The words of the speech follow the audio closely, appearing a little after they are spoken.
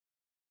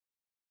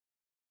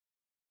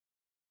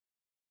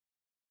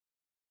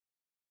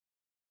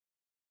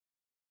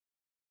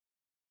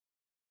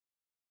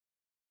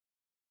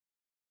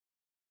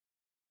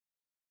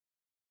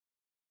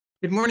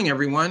Good morning,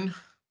 everyone,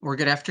 or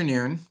good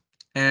afternoon,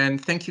 and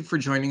thank you for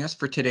joining us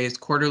for today's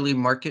quarterly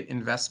market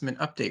investment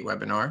update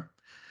webinar.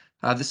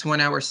 This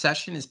 1-hour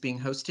session is being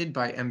hosted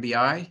by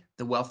MBI,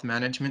 the wealth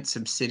management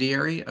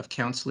subsidiary of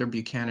Counselor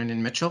Buchanan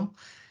and Mitchell.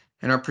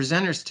 And our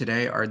presenters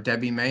today are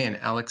Debbie May and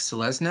Alex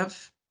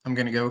Seleznev. I'm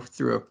going to go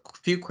through a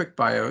few quick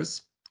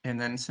bios and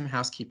then some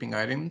housekeeping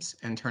items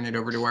and turn it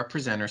over to our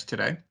presenters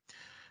today.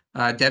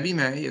 Debbie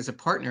May is a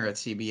partner at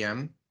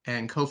CBM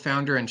and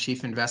co-founder and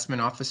chief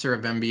investment officer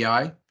of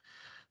MBI.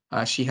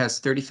 She has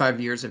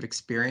 35 years of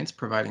experience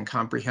providing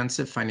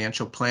comprehensive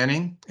financial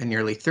planning and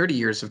nearly 30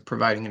 years of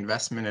providing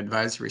investment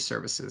advisory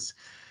services.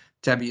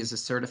 Debbie is a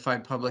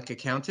certified public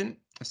accountant,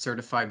 a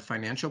certified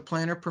financial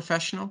planner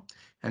professional,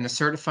 and a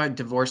certified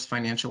divorce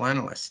financial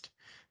analyst.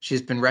 She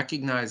has been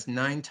recognized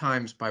 9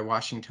 times by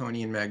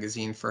Washingtonian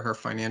Magazine for her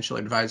financial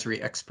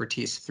advisory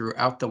expertise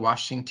throughout the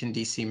Washington,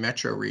 D.C.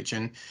 metro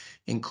region,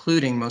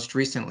 including most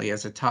recently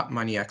as a top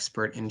money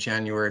expert in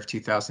January of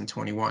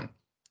 2021.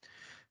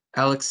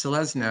 Alex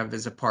Seleznev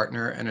is a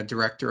partner and a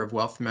director of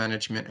wealth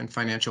management and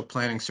financial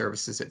planning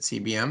services at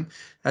CBM,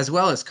 as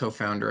well as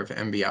co-founder of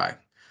MBI.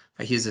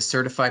 He is a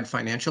certified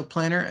financial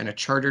planner and a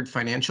chartered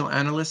financial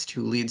analyst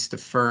who leads the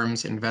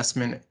firm's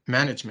investment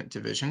management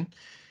division.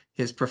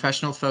 His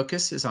professional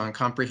focus is on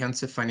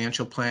comprehensive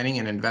financial planning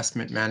and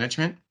investment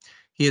management.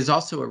 He is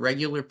also a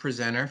regular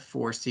presenter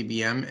for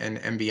CBM and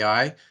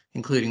MBI,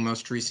 including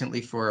most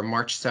recently for a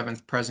March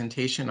 7th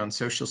presentation on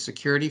Social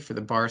Security for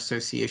the Bar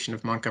Association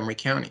of Montgomery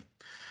County.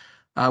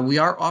 We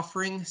are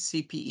offering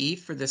CPE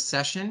for this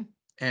session,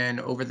 and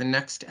over the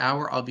next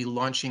hour, I'll be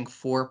launching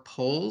 4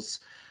 polls.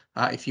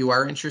 If you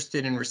are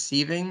interested in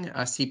receiving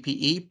a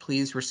CPE,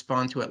 please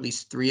respond to at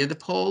least 3 of the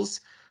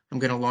polls. I'm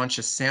going to launch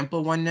a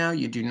sample one now.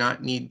 You do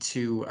not need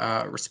to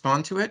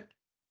respond to it.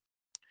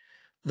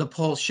 The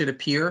poll should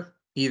appear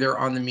either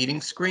on the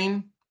meeting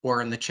screen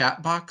or in the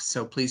chat box,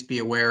 so please be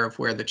aware of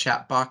where the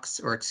chat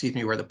box, or excuse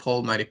me, where the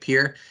poll might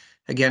appear.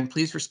 Again,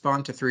 please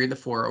respond to 3 of the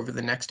 4 over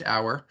the next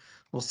hour.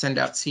 We'll send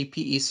out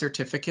CPE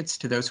certificates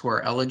to those who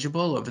are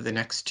eligible over the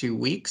next 2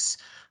 weeks.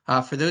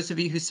 For those of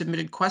you who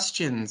submitted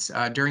questions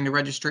during the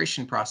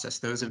registration process,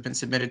 those have been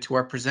submitted to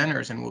our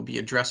presenters and will be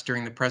addressed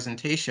during the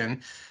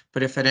presentation.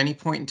 But if at any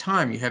point in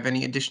time you have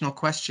any additional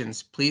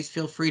questions, please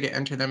feel free to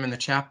enter them in the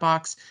chat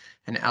box,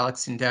 and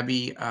Alex and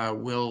Debbie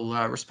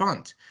will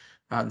respond.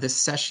 This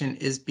session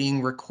is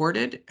being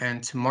recorded,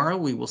 and tomorrow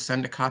we will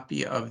send a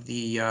copy of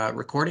the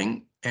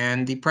recording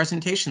and the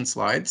presentation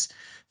slides.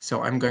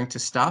 So I'm going to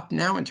stop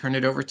now and turn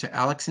it over to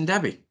Alex and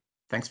Debbie.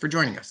 Thanks for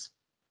joining us.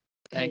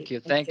 Thank you,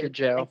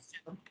 Joe.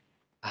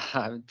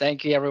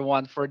 Thank you,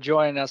 everyone, for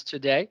joining us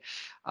today.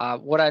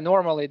 What I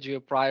normally do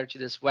prior to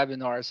this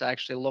webinar is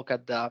actually look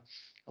at the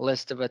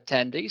list of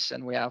attendees,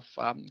 and we have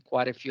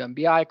quite a few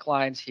MBI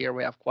clients here.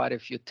 We have quite a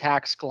few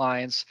tax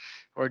clients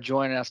who are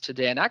joining us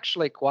today, and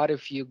actually quite a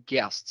few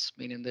guests,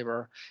 meaning they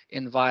were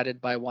invited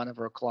by one of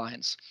our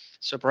clients.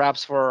 So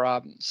perhaps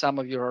for some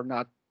of you who are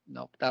not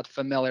that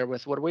familiar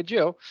with what we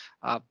do,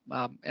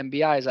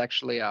 MBI is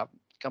actually a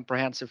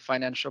comprehensive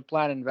financial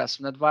plan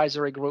investment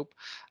advisory group.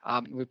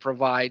 We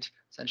provide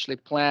essentially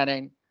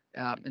planning,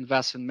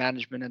 investment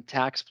management, and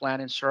tax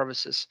planning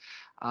services.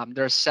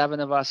 There are 7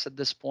 of us at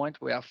this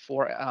point. We have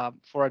 4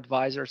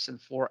 advisors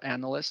and 4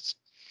 analysts.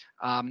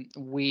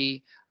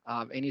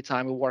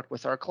 Anytime we work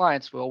with our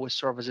clients, we always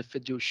serve as a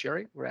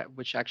fiduciary,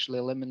 which actually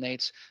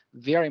eliminates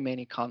very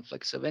many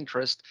conflicts of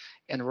interest,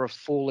 and we're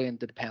fully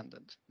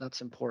independent.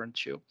 That's important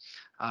too.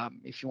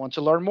 If you want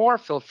to learn more,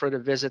 feel free to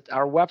visit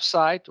our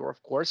website, or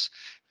of course,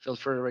 feel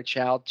free to reach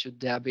out to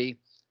Debbie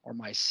or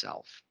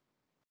myself.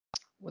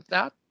 With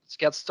that, let's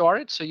get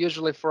started. So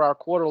usually for our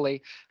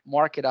quarterly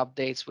market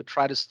updates, we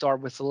try to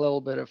start with a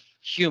little bit of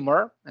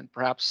humor, and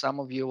perhaps some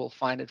of you will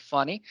find it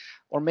funny,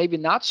 or maybe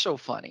not so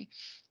funny.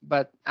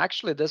 But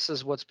actually, this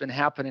is what's been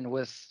happening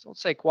with,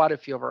 let's say, quite a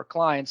few of our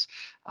clients,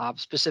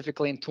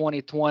 specifically in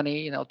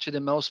 2020, to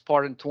the most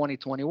part in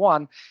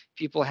 2021,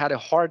 people had a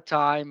hard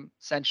time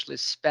essentially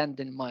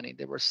spending money.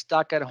 They were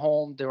stuck at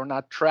home. They were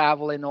not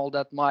traveling all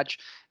that much.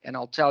 And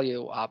I'll tell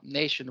you,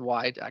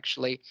 nationwide,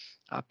 actually,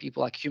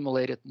 people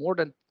accumulated more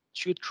than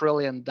 $2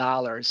 trillion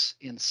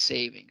in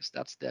savings.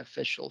 That's the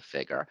official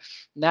figure.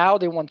 Now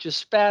they want to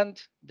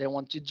spend, they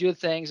want to do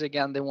things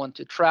again, they want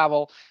to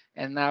travel,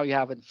 and now you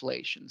have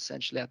inflation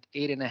essentially at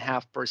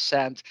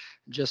 8.5%,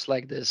 just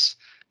like this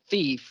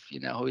thief,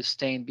 who is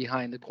staying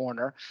behind the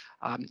corner.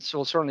 So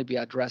we'll certainly be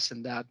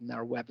addressing that in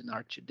our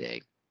webinar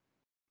today.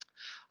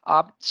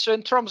 So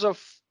in terms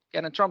of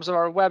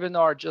our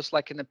webinar, just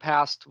like in the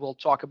past, we'll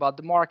talk about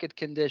the market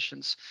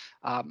conditions.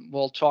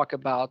 We'll talk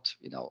about,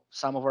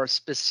 some of our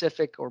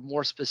specific or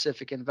more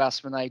specific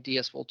investment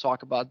ideas. We'll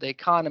talk about the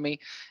economy,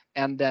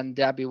 and then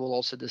Debbie will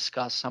also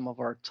discuss some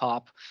of our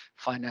top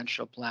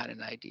financial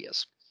planning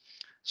ideas.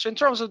 So in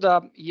terms of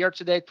the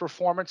year-to-date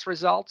performance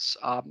results,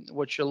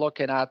 what you're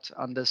looking at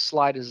on this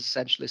slide is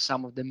essentially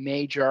some of the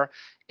major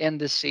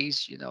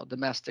indices,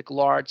 domestic,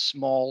 large,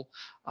 small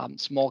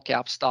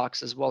cap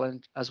stocks, as well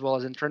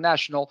as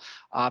international.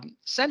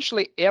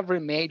 Essentially, every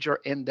major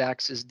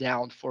index is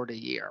down for the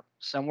year,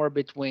 somewhere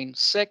between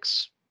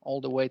 6 all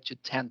the way to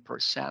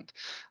 10%.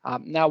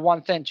 Now,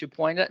 one thing to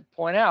point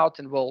out,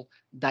 and we'll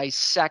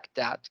dissect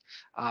that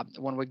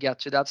when we get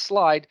to that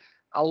slide,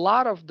 a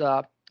lot of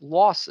the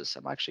losses,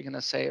 I'm actually going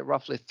to say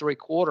roughly three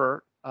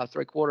quarters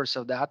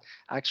of that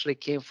actually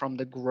came from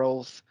the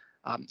growth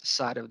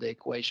side of the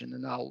equation,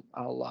 and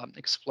I'll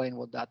explain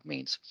what that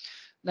means.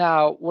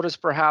 Now, what is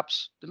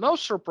perhaps the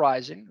most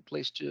surprising, at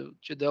least to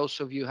those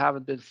of you who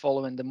haven't been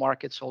following the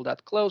markets all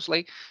that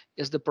closely,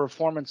 is the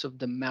performance of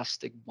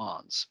domestic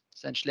bonds.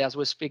 Essentially, as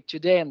we speak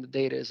today, and the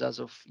data is as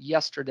of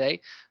yesterday,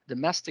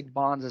 domestic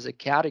bonds as a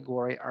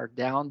category are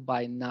down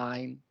by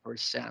 9%,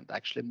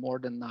 actually more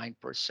than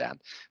 9%.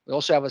 We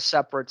also have a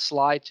separate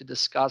slide to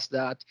discuss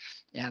that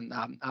and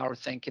our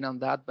thinking on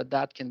that, but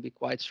that can be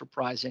quite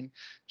surprising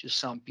to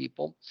some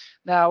people.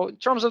 Now, in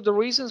terms of the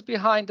reasons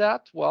behind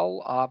that,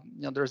 well,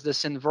 there's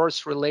this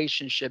inverse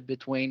relationship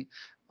between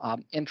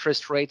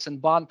interest rates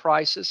and bond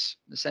prices.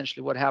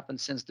 Essentially, what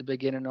happened since the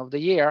beginning of the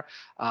year,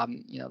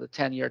 the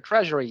 10-year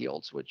Treasury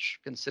yields, which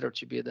considered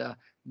to be the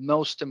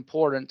most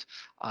important,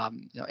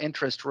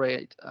 interest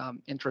rate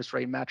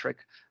metric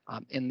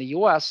in the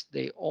U.S.,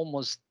 they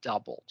almost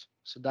doubled.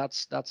 So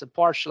that's a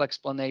partial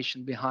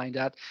explanation behind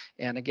that.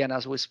 And again,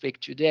 as we speak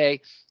today,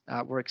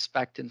 we're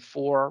expecting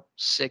 4,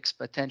 6,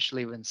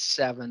 potentially even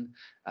 7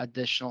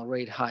 additional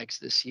rate hikes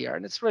this year.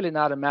 And it's really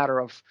not a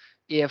matter of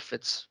if,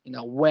 it's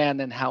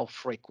when and how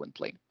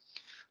frequently.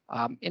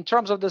 In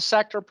terms of the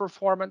sector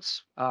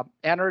performance,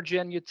 energy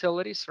and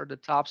utilities are the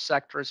top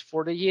sectors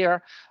for the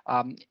year.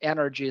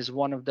 Energy is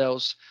one of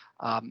those,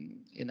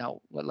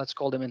 let's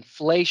call them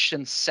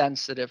inflation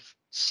sensitive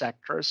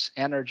sectors.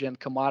 Energy and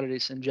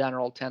commodities in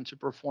general tend to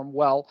perform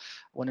well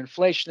when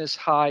inflation is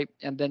high,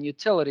 and then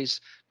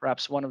utilities,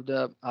 perhaps one of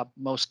the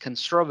most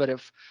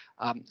conservative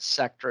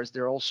sectors,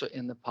 they're also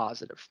in the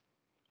positive.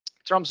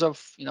 In terms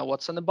of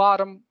what's on the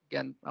bottom,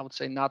 again, I would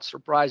say not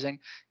surprising.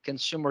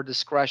 Consumer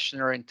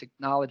discretionary and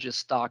technology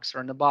stocks are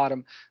on the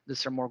bottom.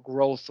 These are more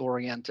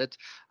growth-oriented,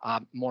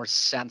 more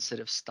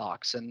sensitive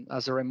stocks. And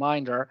as a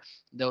reminder,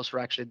 those were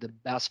actually the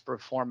best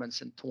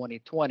performance in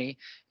 2020,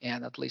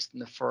 and at least in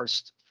the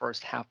first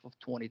half of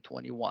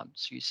 2021.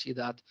 So you see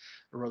that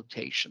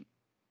rotation.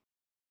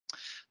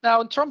 Now,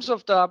 in terms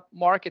of the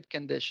market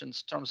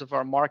conditions, in terms of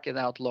our market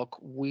outlook,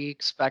 we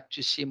expect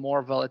to see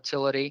more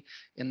volatility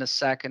in the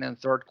second and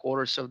third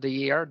quarters of the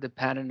year,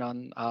 depending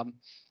on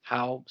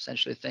how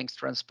essentially things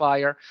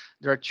transpire.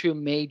 There are 2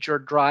 major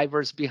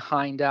drivers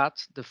behind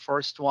that. The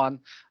first one,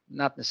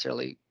 not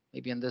necessarily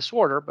maybe in this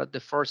order, but the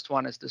first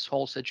one is this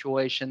whole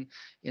situation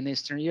in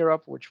Eastern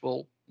Europe, which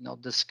we'll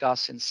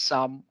discuss in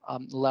some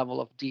level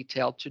of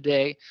detail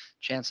today.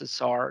 Chances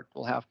are it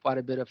will have quite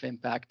a bit of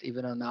impact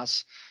even on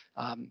us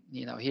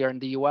here in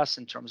the US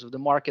in terms of the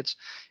markets.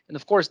 And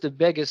of course, the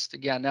biggest,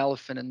 again,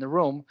 elephant in the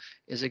room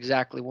is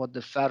exactly what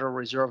the Federal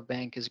Reserve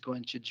Bank is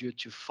going to do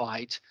to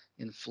fight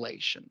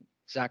inflation.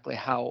 Exactly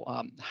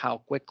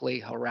how quickly,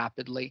 how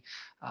rapidly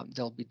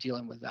they'll be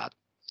dealing with that.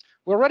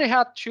 We already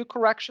had 2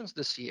 corrections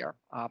this year.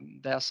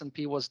 The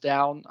S&P was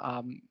down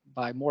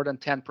by more than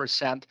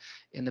 10%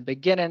 in the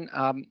beginning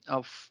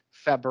of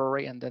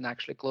February, and then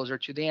actually closer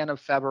to the end of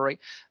February.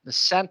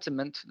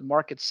 The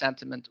market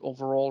sentiment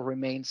overall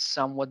remains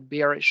somewhat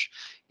bearish.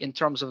 In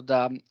terms of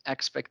the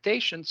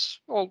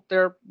expectations, well,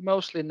 they're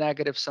mostly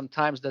negative.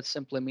 Sometimes that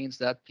simply means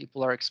that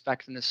people are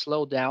expecting a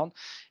slowdown.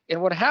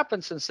 And what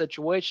happens in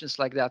situations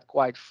like that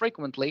quite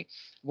frequently,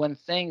 when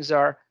things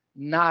are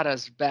not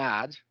as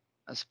bad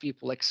as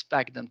people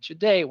expect them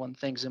today, when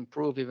things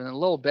improve even a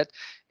little bit,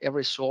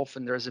 every so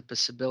often there's a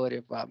possibility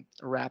of a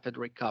rapid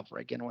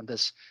recovery, again, when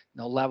this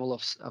level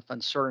of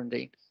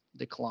uncertainty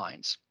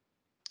declines.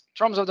 In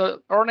terms of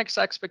the earnings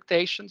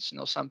expectations,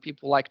 some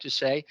people like to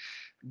say,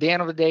 at the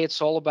end of the day,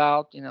 it's all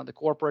about the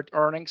corporate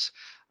earnings.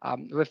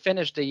 We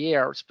finished the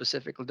year,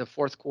 specifically the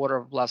fourth quarter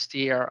of last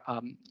year,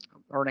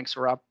 earnings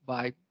were up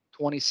by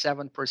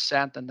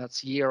 27%, and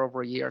that's year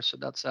over year. So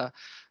that's a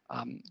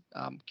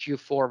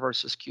Q4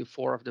 versus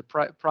Q4 of the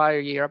prior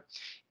year.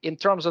 In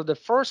terms of the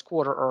first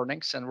quarter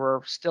earnings, and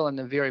we're still in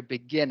the very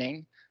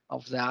beginning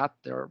of that,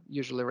 they're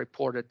usually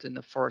reported in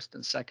the first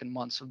and second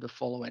months of the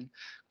following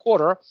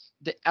quarter,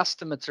 the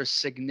estimates are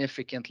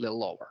significantly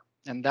lower.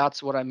 And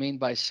that's what I mean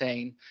by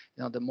saying,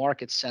 the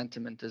market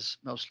sentiment is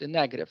mostly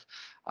negative.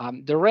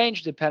 The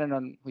range, depending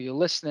on who you're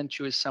listening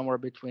to, is somewhere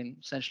between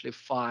essentially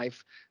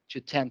 5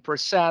 to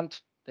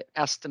 10%. The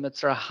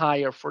estimates are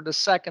higher for the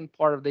second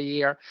part of the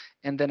year.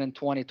 And then in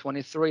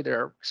 2023,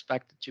 they're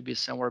expected to be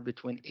somewhere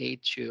between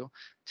 8 to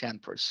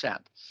 10%.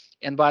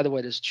 And by the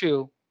way, there's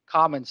 2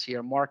 comments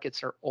here.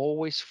 Markets are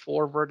always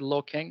forward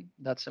looking.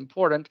 That's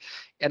important.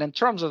 And in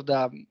terms of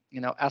the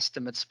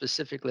estimates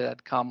specifically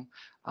that come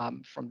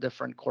from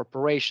different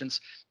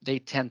corporations, they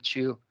tend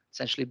to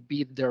essentially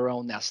beat their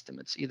own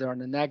estimates, either on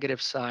the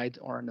negative side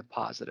or on the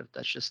positive.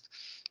 That's just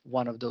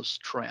one of those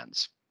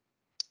trends.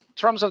 In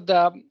terms of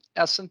the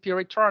S&P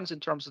returns, in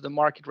terms of the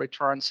market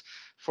returns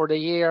for the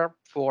year,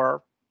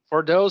 for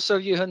those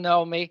of you who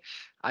know me,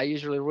 I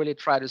usually really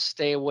try to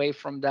stay away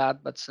from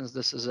that. But since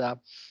this is our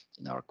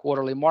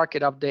quarterly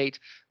market update,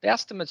 the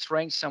estimates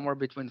range somewhere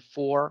between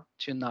 4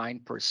 to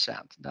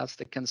 9%. That's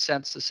the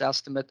consensus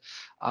estimate.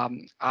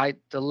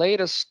 The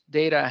latest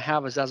data I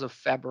have is as of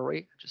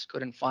February. I just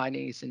couldn't find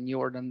anything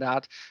newer than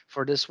that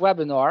for this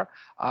webinar.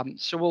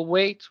 So we'll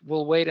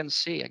wait and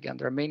see. Again,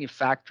 there are many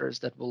factors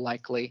that will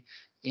likely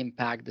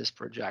impact these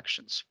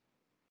projections.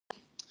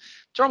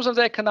 In terms of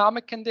the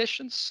economic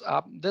conditions,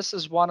 this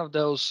is one of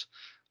those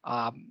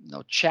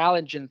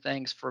challenging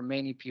things for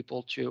many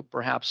people to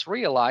perhaps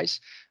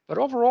realize. But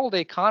overall, the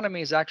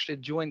economy is actually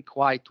doing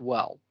quite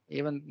well,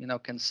 even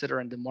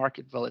considering the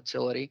market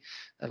volatility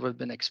that we've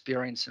been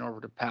experiencing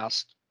over the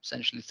past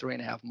essentially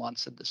 3.5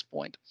 months at this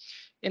point.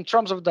 In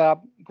terms of the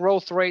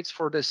growth rates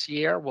for this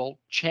year, well,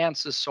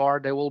 chances are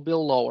they will be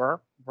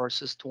lower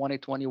versus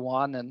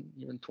 2021 and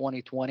even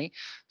 2020.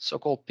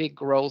 So-called peak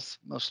growth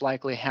most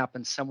likely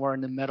happened somewhere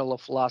in the middle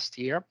of last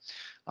year.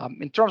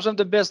 In terms of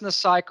the business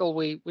cycle,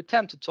 we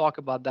tend to talk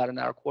about that in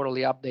our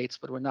quarterly updates,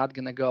 but we're not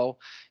going to go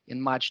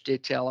in much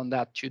detail on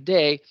that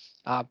today.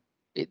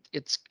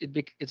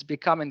 It's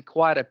becoming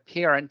quite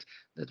apparent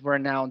that we're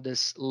now in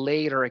this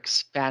later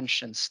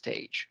expansion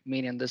stage,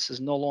 meaning this is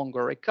no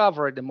longer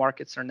recovery. The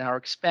markets are now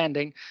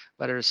expanding,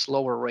 but at a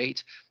slower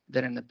rate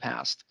than in the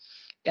past.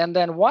 And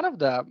then one of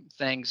the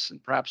things,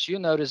 and perhaps you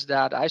noticed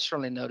that, I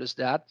certainly noticed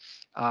that,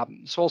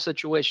 this whole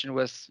situation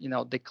with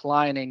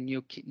declining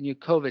new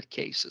COVID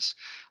cases.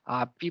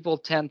 People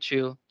tend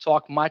to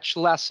talk much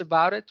less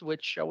about it,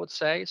 which I would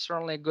say is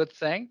certainly a good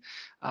thing.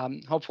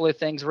 Hopefully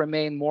things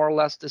remain more or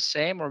less the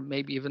same, or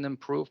maybe even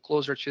improve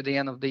closer to the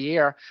end of the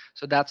year.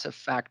 So that's a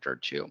factor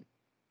too.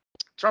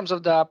 In terms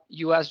of the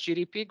US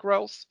GDP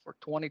growth for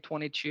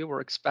 2022, we're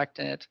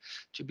expecting it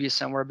to be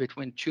somewhere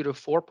between 2 to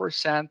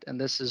 4%,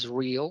 and this is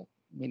real,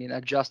 meaning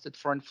adjusted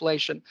for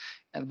inflation.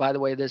 And by the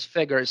way, these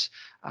figures,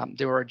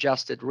 they were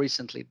adjusted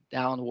recently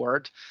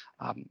downward,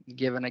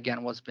 given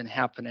again what's been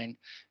happening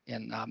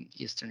in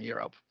Eastern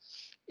Europe.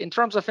 In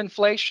terms of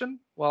inflation,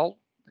 well,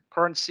 the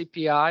current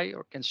CPI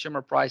or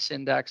consumer price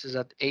index is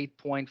at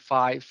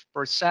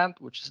 8.5%,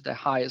 which is the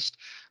highest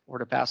over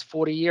the past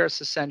 40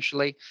 years,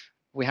 essentially.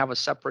 We have a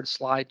separate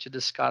slide to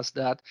discuss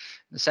that.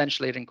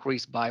 Essentially, it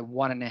increased by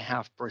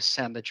 1.5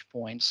 percentage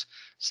points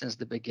since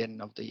the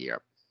beginning of the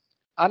year.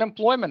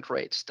 Unemployment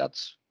rates,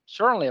 that's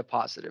certainly a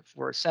positive.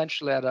 We're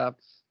essentially at a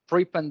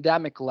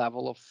pre-pandemic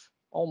level of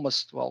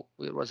almost, well,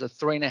 it was at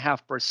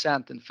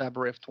 3.5% in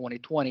February of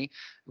 2020.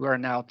 We're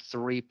now at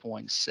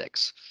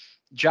 3.6.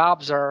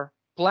 Jobs are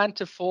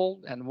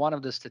plentiful, and one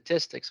of the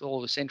statistics,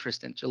 always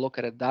interesting to look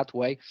at it that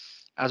way.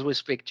 As we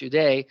speak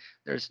today,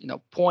 there's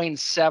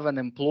 0.7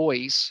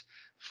 employees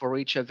for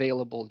each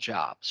available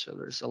job. So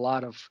there's a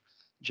lot of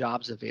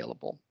jobs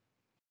available.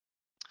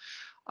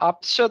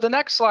 So the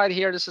next slide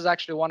here, this is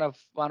actually one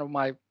of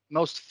my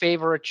most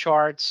favorite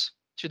charts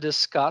to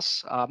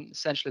discuss.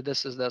 Essentially,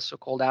 this is the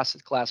so-called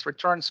asset class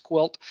returns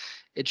quilt.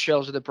 It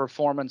shows the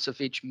performance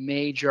of each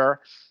major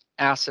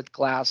asset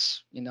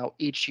class,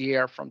 each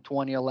year from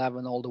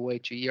 2011 all the way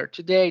to year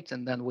to date,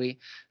 and then we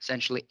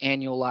essentially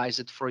annualize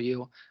it for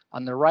you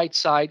on the right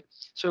side.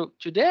 So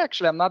today,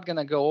 actually, I'm not going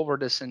to go over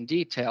this in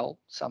detail.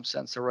 In some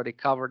sense, already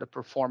covered the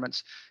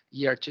performance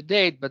year to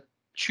date, but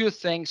 2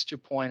 things to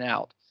point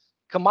out.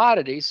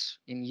 Commodities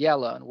in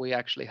yellow, and we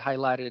actually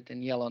highlighted it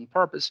in yellow on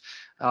purpose,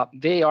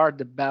 they are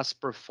the best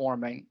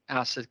performing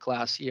asset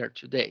class year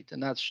to date.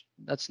 And that's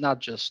not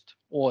just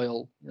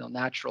oil,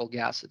 natural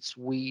gas, it's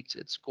wheat,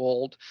 it's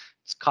gold,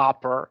 it's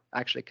copper,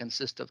 actually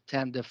consists of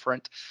 10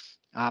 different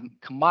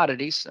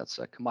commodities. That's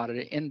a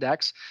commodity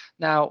index.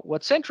 Now,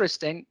 what's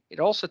interesting, it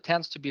also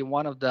tends to be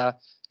one of the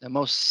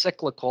most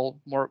cyclical,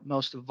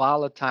 most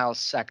volatile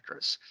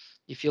sectors.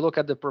 If you look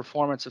at the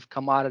performance of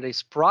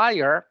commodities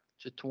prior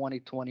to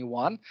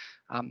 2021,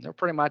 they're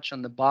pretty much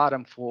on the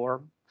bottom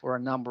for a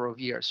number of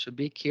years. So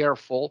be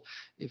careful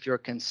if you're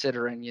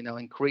considering,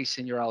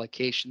 increasing your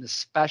allocation,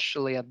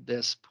 especially at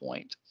this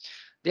point.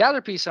 The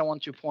other piece I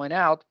want to point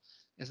out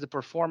is the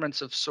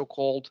performance of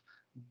so-called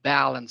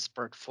balanced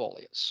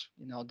portfolios.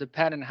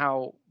 Depending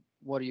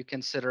what do you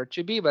consider it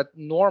to be, but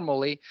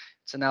normally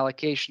it's an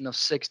allocation of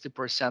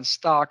 60%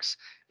 stocks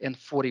and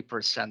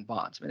 40%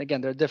 bonds. I mean,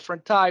 again, there are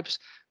different types,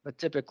 but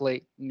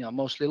typically,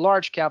 mostly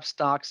large cap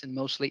stocks and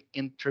mostly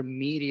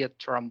intermediate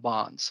term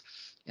bonds.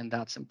 And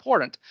that's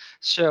important.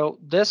 So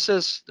this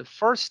is the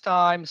first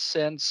time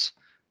since,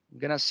 I'm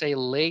going to say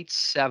late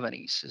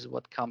 70s is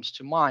what comes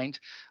to mind,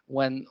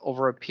 when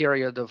over a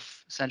period of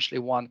essentially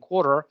 1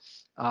 quarter,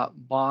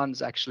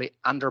 bonds actually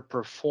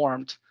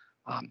underperformed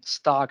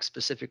stocks,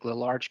 specifically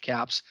large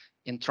caps,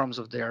 in terms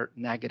of their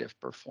negative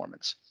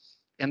performance.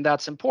 And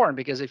that's important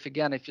because if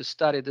you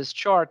study this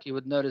chart, you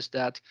would notice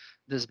that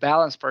this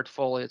balanced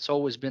portfolio, it's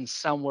always been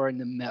somewhere in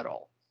the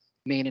middle.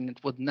 meaning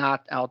it would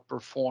not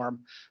outperform,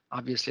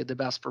 obviously, the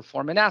best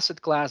performing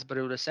asset class, but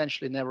it would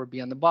essentially never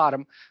be on the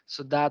bottom.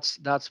 So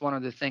that's one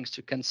of the things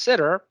to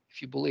consider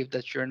if you believe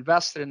that you're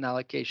invested in an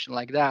allocation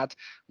like that.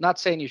 I'm not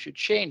saying you should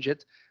change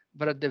it,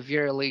 but at the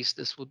very least,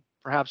 this would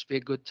perhaps be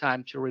a good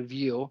time to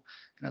review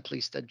and at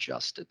least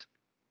adjust it.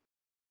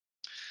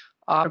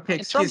 Okay,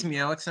 excuse me,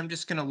 Alex. I'm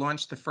just going to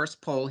launch the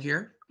first poll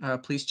here.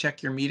 Please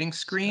check your meeting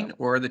screen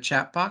or the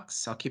chat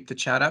box. I'll keep the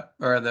chat up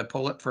or the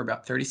poll up for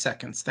about 30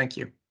 seconds. Thank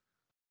you.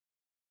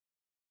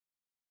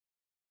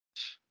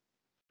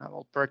 I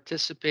will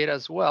participate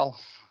as well.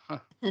 I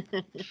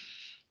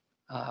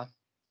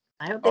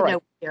hope they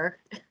know we're here.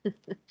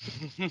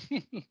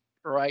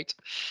 Right.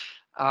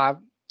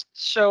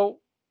 So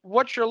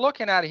what you're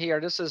looking at here,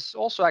 this is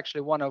also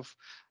actually one of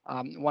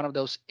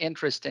those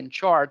interesting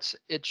charts.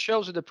 It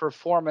shows you the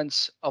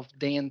performance of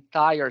the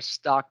entire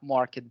stock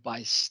market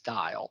by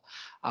style.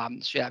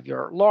 So you have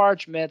your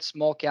large, mid,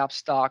 small cap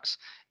stocks,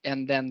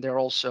 and then they're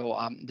also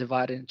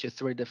divided into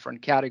 3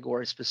 different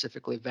categories,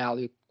 specifically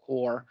value,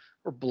 core,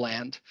 or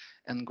blend,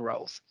 and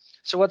growth.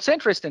 So what's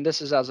interesting,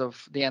 this is as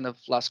of the end of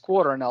last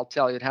quarter, and I'll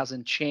tell you it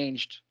hasn't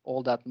changed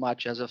all that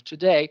much as of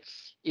today.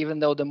 Even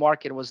though the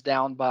market was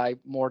down by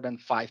more than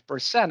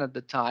 5% at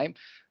the time,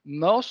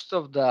 most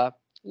of the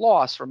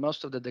loss or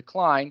most of the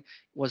decline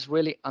was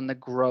really on the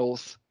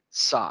growth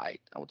side.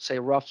 I would say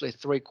roughly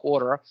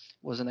 3/4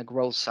 was on the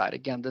growth side.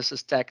 Again, this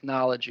is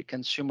technology,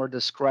 consumer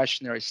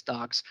discretionary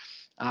stocks.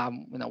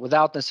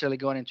 Without necessarily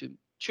going into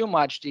too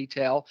much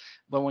detail,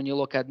 but when you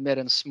look at mid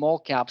and small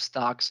cap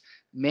stocks,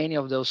 many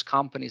of those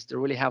companies, they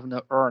really have no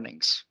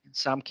earnings. In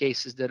some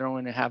cases, they don't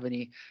even have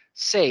any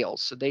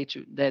sales, so they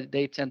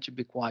tend to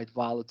be quite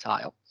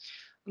volatile.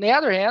 On the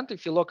other hand,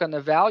 if you look on the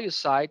value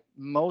side,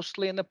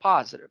 mostly in the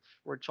positive.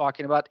 We're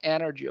talking about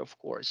energy, of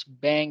course,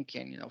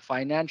 banking,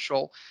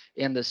 financial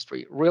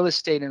industry, real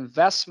estate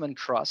investment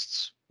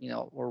trusts,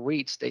 or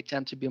REITs. They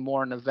tend to be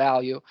more on the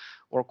value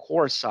or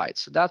core side.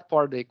 So that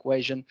part of the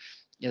equation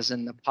is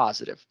in the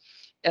positive.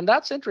 And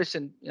that's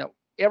interesting.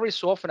 Every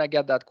so often I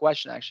get that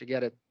question. I actually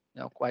get it,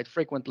 quite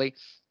frequently.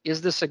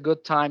 Is this a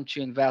good time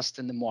to invest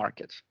in the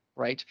market?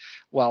 Right?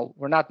 Well,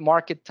 we're not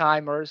market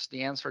timers.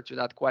 The answer to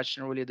that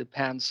question really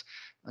depends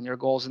on your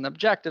goals and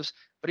objectives,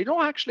 but you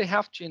don't actually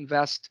have to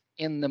invest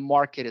in the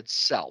market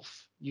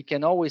itself. You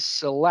can always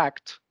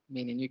select,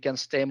 meaning you can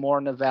stay more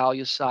on the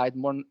value side,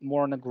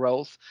 more on the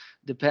growth,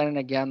 depending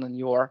again on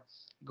your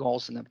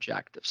goals and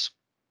objectives.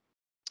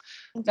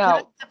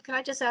 Now, can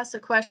I just ask a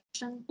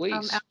question?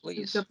 Please.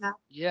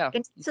 Yeah.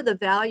 Into the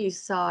value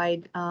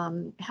side,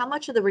 how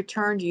much of the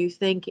return do you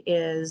think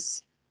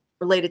is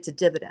related to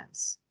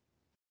dividends?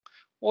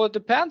 Well, it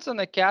depends on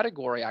the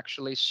category,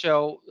 actually.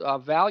 So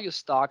value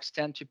stocks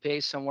tend to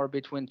pay somewhere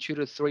between 2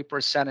 to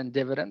 3% in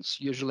dividends,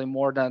 usually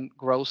more than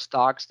growth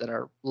stocks that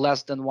are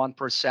less than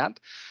 1%.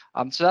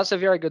 So that's a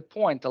very good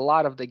point. A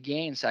lot of the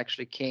gains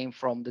actually came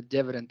from the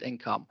dividend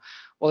income.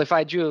 Well, if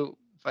I do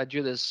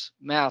this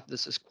math,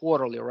 this is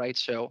quarterly, right?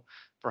 So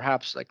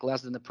perhaps like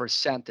less than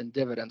 1% in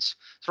dividends.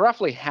 So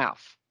roughly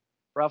half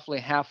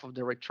of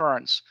the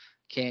returns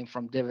came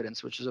from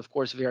dividends, which is of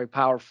course very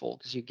powerful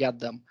because you get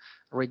them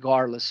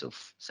regardless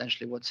of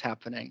essentially what's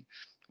happening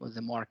with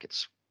the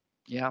markets.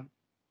 Yeah.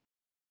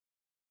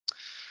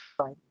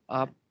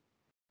 All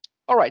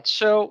right.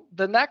 So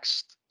the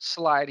next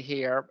slide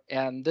here,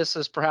 and this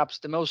is perhaps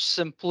the most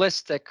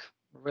simplistic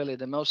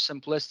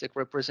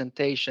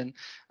representation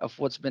of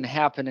what's been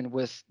happening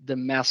with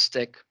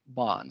domestic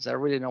bonds. I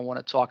really don't want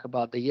to talk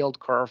about the yield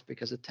curve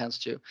because it tends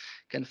to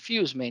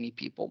confuse many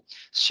people.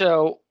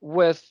 So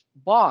with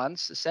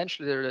bonds,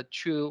 essentially there are the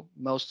 2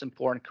 most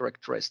important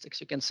characteristics.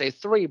 You can say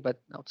 3,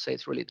 but I would say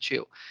it's really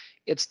 2.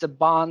 It's the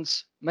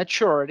bond's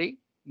maturity,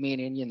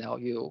 meaning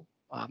you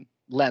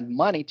lend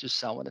money to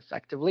someone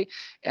effectively,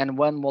 and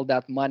when will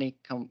that money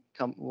come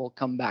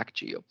back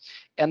to you.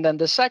 And then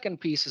the second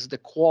piece is the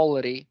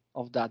quality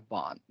of that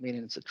bond,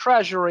 meaning it's a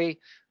treasury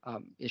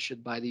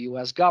issued by the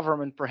US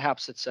government.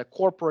 Perhaps it's a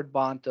corporate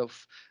bond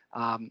of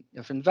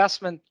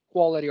investment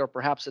quality, or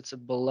perhaps it's a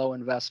below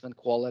investment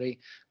quality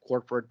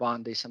corporate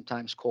bond. They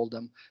sometimes call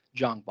them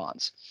junk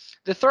bonds.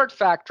 The third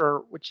factor,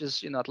 which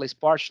is at least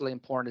partially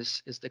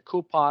important, is the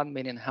coupon,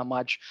 meaning how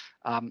much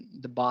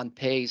the bond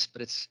pays,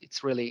 but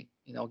it's really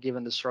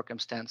given the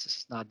circumstances,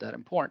 it's not that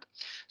important.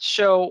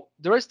 So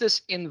there is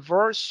this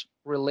inverse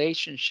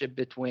relationship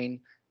between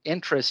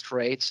interest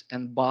rates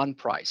and bond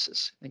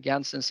prices.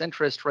 Again, since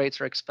interest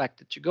rates are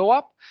expected to go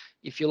up,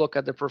 if you look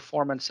at the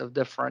performance of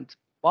different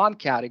bond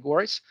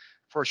categories,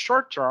 for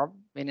short term,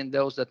 meaning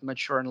those that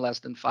mature in less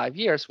than 5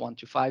 years, 1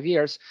 to 5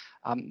 years,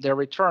 their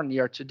return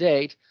year to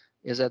date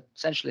is at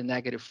essentially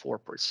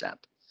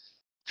 -4%.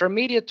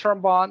 Intermediate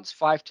term bonds,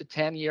 5 to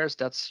 10 years,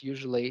 that's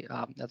usually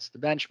that's the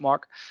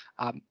benchmark,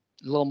 a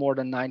little more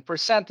than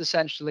 9%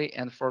 essentially,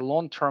 and for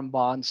long-term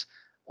bonds,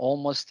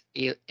 almost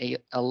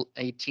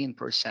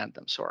 18%.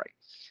 I'm sorry.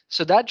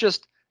 So that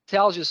just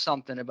tells you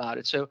something about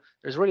it. So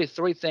there's really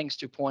 3 things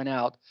to point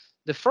out.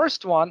 The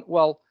first one,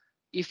 well,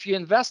 if you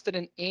invested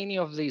in any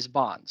of these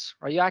bonds,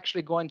 are you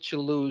actually going to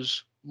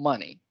lose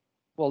money?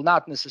 Well,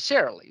 not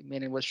necessarily,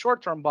 meaning with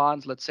short-term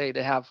bonds, let's say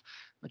they have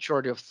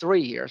maturity of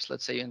 3 years.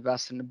 Let's say you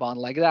invest in a bond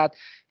like that.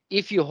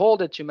 If you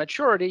hold it to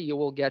maturity, you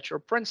will get your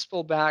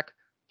principal back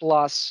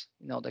plus,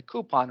 the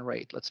coupon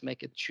rate. Let's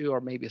make it 2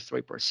 or maybe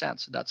 3%.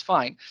 So that's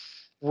fine.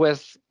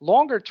 With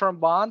longer term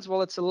bonds,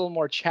 well, it's a little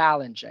more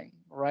challenging,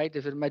 right?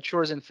 If it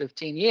matures in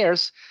 15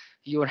 years,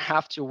 you would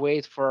have to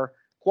wait for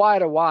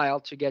quite a while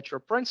to get your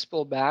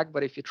principal back.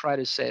 But if you try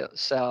to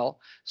sell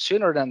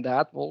sooner than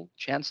that, well,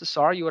 chances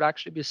are you would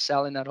actually be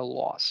selling at a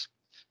loss.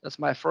 That's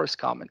my first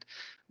comment.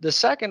 The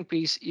second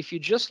piece, if you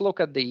just look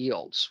at the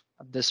yields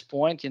at this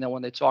point,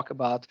 when they talk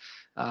about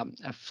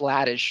a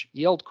flattish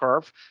yield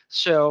curve,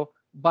 so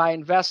by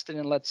investing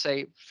in, let's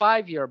say,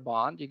 5-year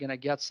bond, you're going to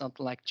get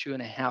something like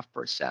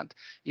 2.5%.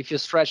 If you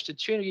stretch to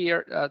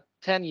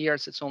 10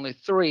 years, it's only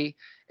 3.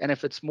 And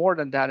if it's more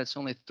than that, it's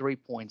only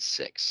 3.6.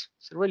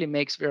 So it really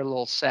makes very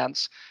little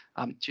sense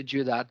to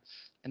do that.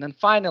 And then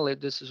finally,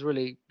 this is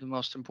really the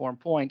most important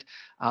point.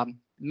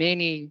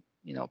 Many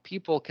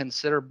people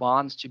consider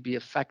bonds to be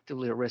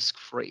effectively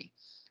risk-free.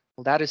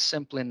 Well, that is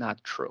simply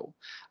not true.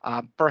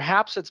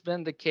 Perhaps it's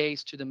been the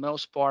case to the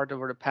most part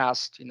over the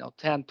past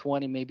 10,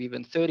 20, maybe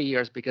even 30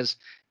 years, because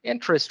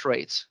interest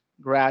rates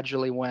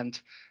gradually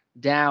went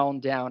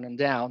down, down, and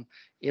down.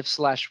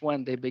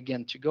 If/when they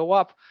begin to go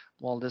up,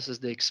 well, this is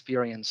the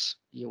experience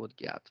you would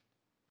get.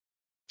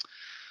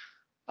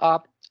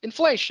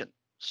 Inflation.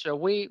 So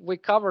we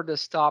covered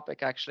this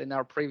topic actually in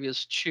our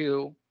previous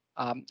 2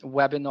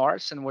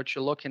 webinars, and what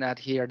you're looking at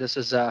here, this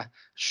is a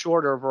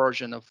shorter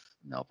version of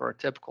our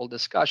typical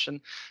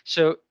discussion.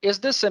 So is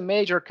this a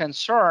major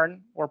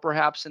concern or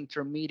perhaps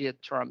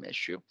intermediate term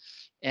issue?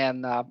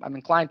 And I'm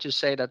inclined to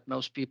say that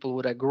most people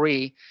would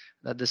agree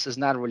that this is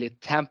not really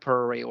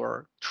temporary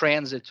or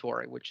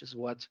transitory, which is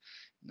what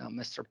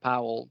Mr.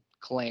 Powell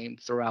claimed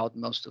throughout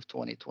most of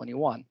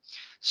 2021.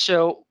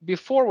 So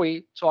before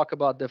we talk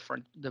about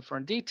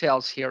different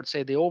details here, I'd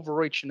say the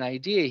overreaching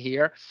idea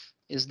here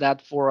is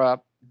that for a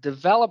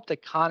developed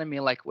economy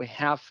like we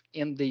have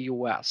in the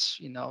US,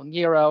 in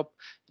Europe,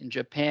 in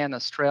Japan,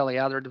 Australia,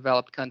 other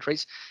developed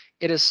countries,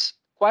 it is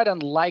quite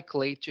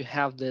unlikely to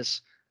have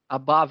this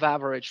above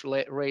average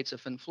rates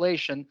of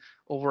inflation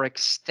over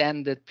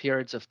extended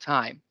periods of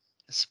time,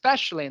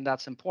 especially, and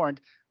that's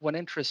important, when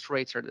interest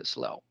rates are this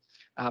low.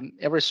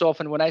 Every so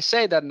often when I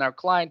say that in our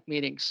client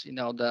meetings,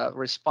 the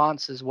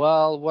response is,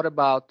 well, what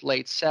about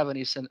late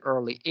 70s and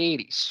early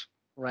 80s?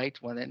 Right,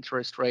 when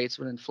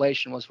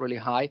inflation was really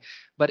high,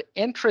 but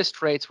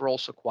interest rates were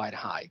also quite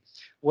high.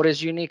 What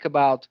is unique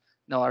about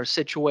our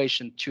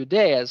situation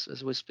today,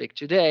 as we speak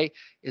today,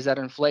 is that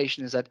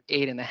inflation is at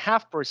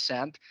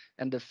 8.5%,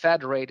 and the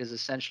Fed rate is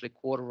essentially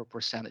 1/4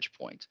 percentage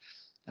point.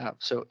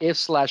 So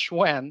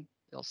if/when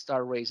they'll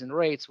start raising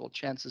rates, well,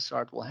 chances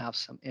are it will have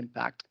some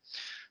impact.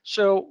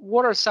 So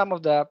what are some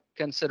of the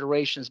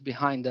considerations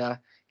behind the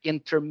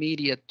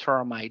intermediate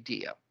term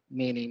idea?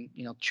 Meaning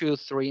 2,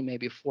 3,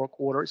 maybe 4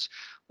 quarters.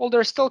 Well,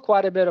 there's still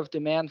quite a bit of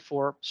demand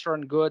for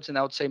certain goods, and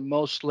I would say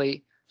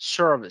mostly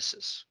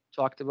services.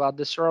 Talked about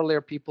this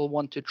earlier. People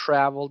want to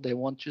travel, they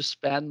want to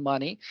spend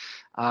money,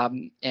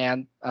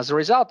 and as a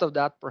result of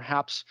that,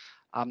 perhaps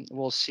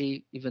we'll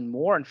see even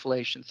more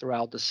inflation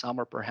throughout the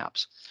summer,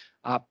 perhaps.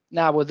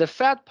 Now, with the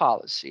Fed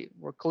policy,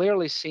 we're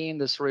clearly seeing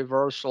this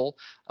reversal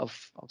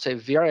of, I would say,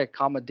 very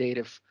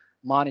accommodative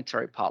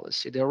monetary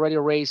policy. They already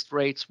raised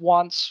rates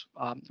once.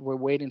 We're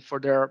waiting for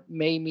their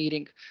May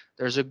meeting.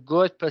 There's a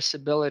good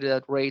possibility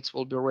that rates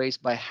will be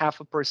raised by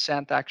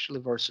 0.5%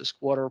 actually versus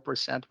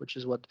 1/4%, which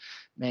is what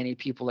many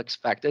people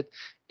expected.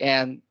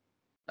 And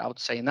I would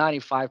say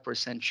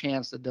 95%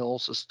 chance that they'll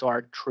also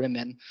start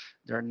trimming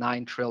their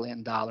 $9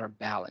 trillion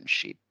balance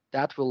sheet.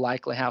 That will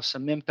likely have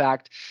some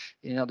impact.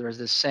 There's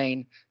this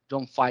saying,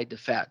 don't fight the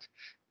Fed.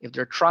 If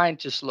they're trying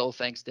to slow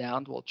things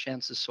down, well,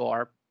 chances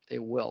are they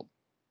will.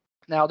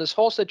 Now, this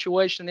whole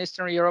situation in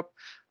Eastern Europe,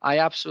 I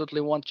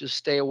absolutely want to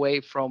stay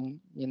away from,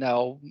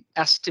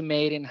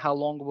 estimating how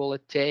long will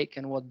it take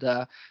and what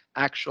the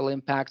actual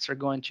impacts are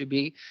going to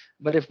be.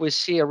 But if we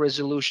see a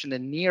resolution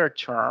in near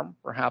term,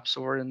 perhaps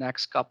over the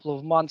next couple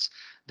of months,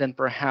 then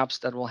perhaps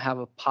that will have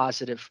a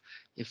positive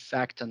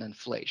effect on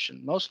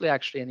inflation, mostly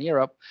actually in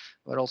Europe,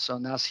 but also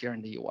in us here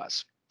in the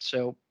US.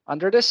 So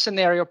under this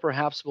scenario,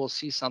 perhaps we'll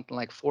see something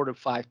like 4 to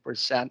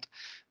 5%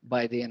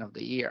 by the end of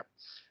the year.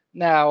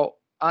 Now,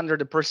 under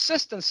the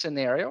persistent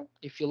scenario,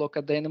 if you look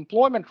at the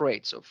unemployment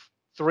rates of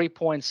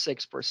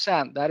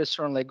 3.6%, that is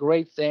certainly a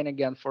great thing,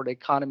 again, for the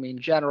economy in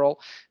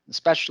general,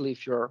 especially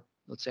if you're,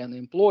 let's say, on the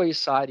employee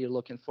side, you're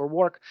looking for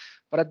work.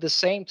 But at the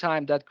same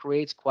time, that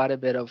creates quite a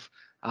bit of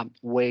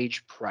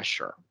wage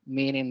pressure,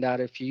 meaning that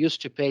if you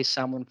used to pay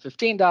someone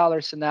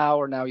 $15 an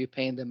hour, now you're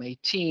paying them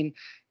 $18.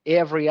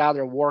 Every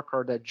other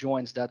worker that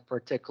joins that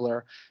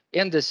particular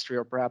industry,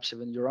 or perhaps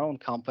even your own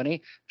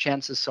company,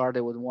 chances are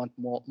they would want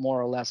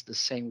more or less the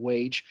same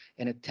wage,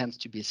 and it tends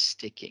to be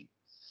sticking.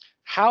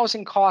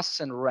 Housing costs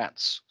and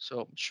rents.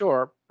 So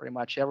sure, pretty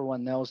much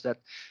everyone knows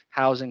that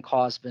housing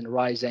costs have been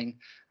rising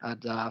at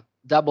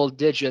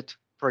double-digit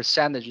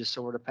percentages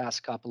over the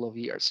past couple of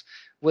years.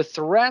 With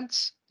the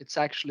rents, it's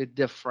actually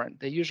different.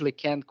 They usually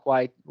can't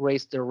quite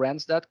raise their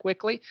rents that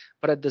quickly,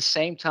 but at the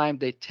same time,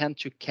 they tend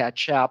to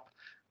catch up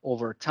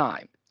over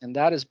time. And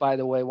that is, by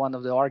the way, one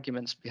of the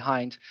arguments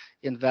behind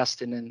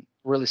investing in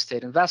real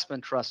estate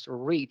investment trusts or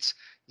REITs,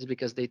 is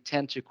because they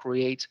tend to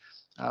create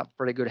a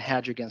pretty good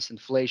hedge against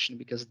inflation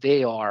because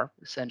they are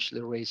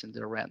essentially raising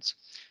their rents.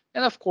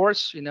 And of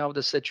course,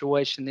 the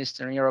situation in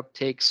Eastern Europe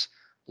takes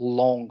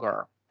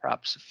longer,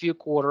 perhaps a few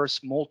quarters,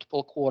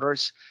 multiple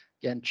quarters.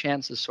 Again,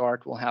 chances are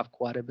it will have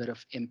quite a bit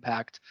of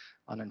impact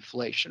on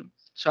inflation.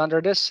 So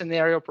under this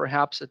scenario,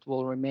 perhaps it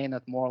will remain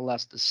at more or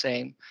less the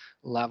same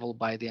level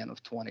by the end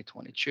of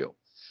 2022.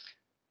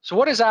 So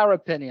what is our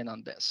opinion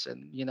on this?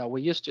 And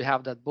we used to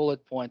have that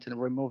bullet point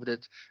and removed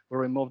it. We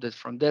removed it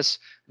from this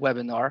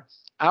webinar.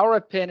 Our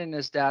opinion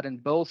is that in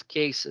both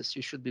cases,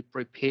 you should be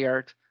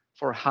prepared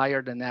for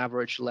higher than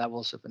average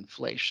levels of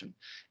inflation.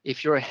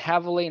 If you're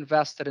heavily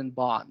invested in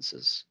bonds,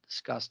 as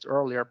discussed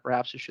earlier,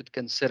 perhaps you should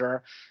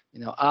consider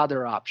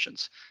other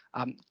options.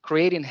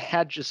 Creating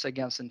hedges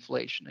against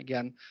inflation.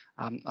 Again,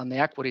 on the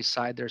equity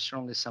side, there's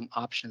certainly some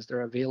options that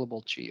are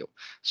available to you.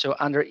 So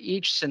under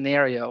each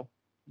scenario,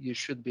 you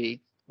should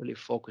be really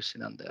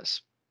focusing on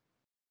this.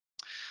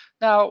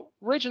 Now,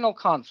 regional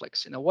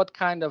conflicts, what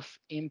kind of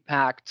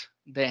impact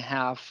they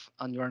have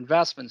on your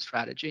investment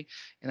strategy.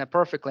 And I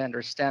perfectly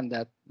understand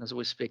that as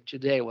we speak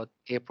today, with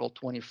April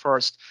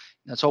 21st,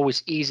 it's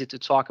always easy to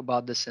talk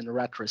about this in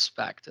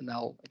retrospect, and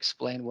I'll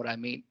explain what I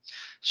mean.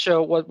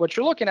 So what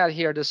you're looking at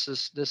here,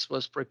 this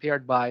was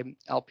prepared by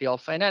LPL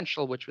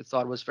Financial, which we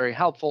thought was very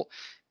helpful.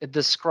 It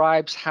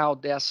describes how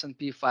the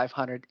S&P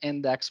 500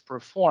 index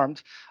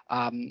performed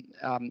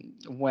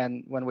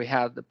when we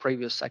had the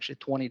previous actually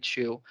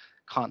 22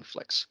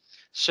 conflicts.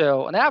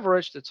 So on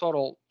average, the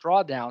total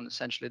drawdown,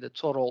 essentially the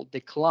total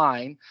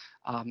decline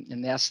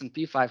in the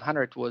S&P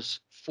 500 was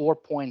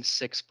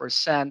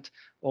 4.6%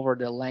 over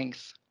the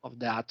length of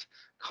that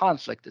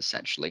conflict,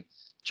 essentially.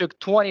 It took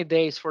 20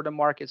 days for the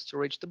markets to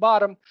reach the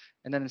bottom,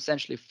 and then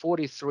essentially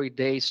 43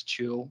 days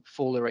to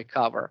fully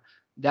recover.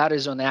 That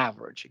is on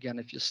average. Again,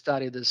 if you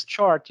study this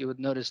chart, you would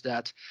notice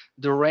that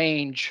the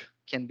range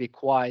can be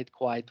quite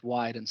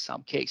wide in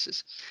some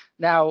cases.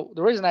 Now,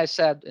 the reason I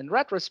said in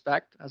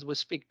retrospect, as we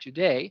speak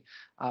today,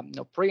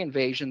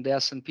 pre-invasion, the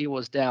S&P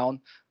was down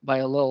by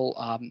a little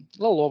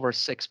over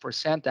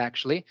 6%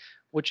 actually,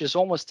 which is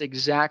almost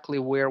exactly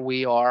where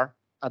we are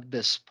at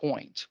this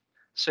point.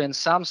 So in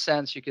some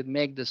sense, you could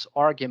make this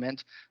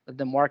argument that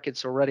the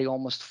market's already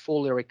almost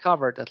fully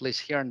recovered, at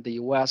least here in the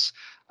US,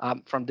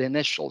 from the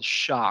initial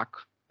shock.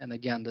 And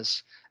again,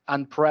 this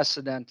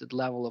unprecedented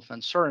level of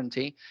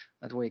uncertainty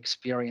that we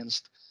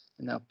experienced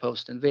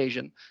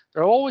post-invasion.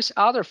 There are always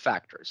other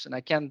factors, and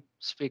I can't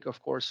speak,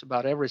 of course,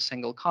 about every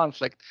single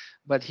conflict,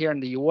 but here in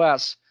the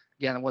US,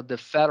 again, what the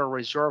Federal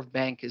Reserve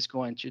Bank is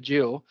going to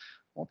do,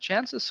 well,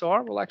 chances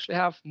are will actually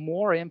have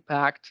more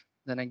impact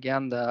than,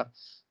 again, the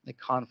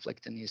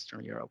conflict in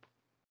Eastern Europe.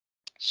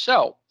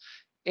 So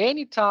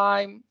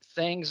anytime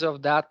things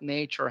of that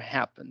nature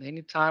happen,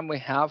 anytime we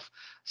have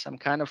some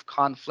kind of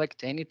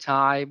conflict,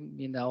 anytime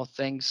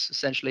things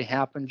essentially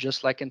happen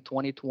just like in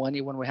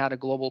 2020 when we had a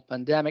global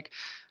pandemic,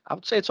 I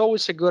would say it's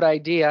always a good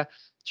idea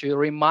to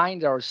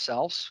remind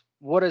ourselves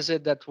what is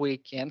it that we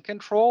can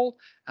control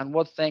and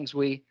what things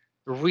we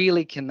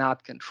really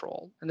cannot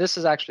control. And this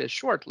is actually a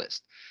short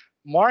list.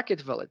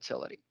 Market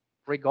volatility.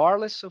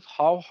 Regardless of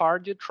how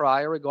hard you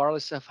try,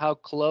 regardless of how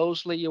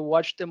closely you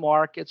watch the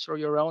markets or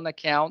your own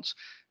accounts,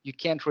 you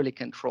can't really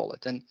control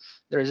it. And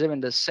there's even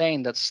the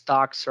saying that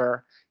stocks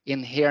are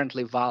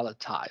inherently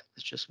volatile.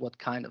 It's just what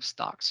kind of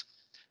stocks.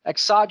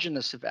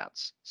 Exogenous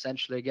events.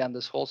 Essentially, again,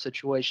 this whole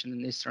situation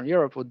in Eastern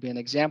Europe would be an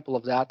example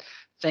of that.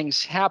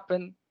 Things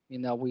happen.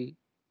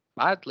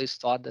 I at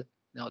least thought that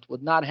it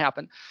would not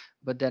happen,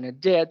 but then it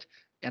did.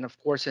 And of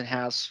course, it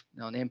has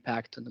an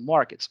impact on the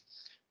markets.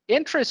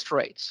 Interest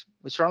rates,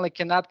 we certainly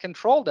cannot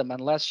control them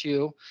unless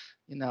you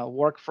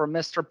work for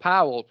Mr.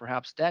 Powell.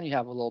 Perhaps then you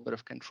have a little bit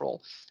of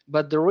control.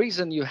 But the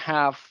reason you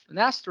have an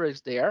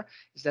asterisk there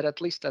is that at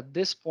least at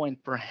this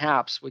point,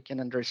 perhaps we can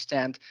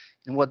understand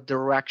in what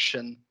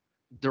direction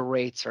the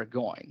rates are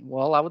going.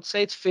 Well, I would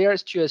say it's fair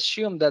to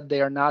assume that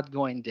they are not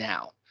going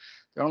down.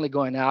 They're only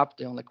going up.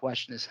 The only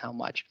question is how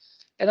much.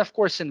 And of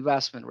course,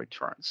 investment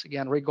returns.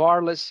 Again,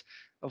 regardless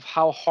of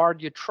how hard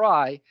you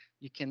try,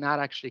 you cannot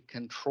actually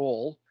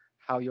control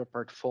how your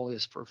portfolio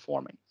is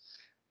performing.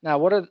 Now,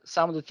 what are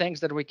some of the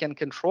things that we can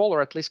control,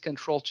 or at least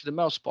control to the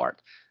most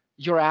part?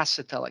 Your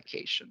asset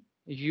allocation.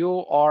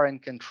 You are in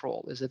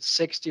control. Is it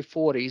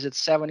 60-40? Is it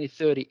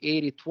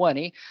 70-30,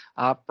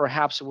 80-20?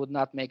 Perhaps it would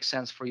not make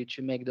sense for you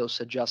to make those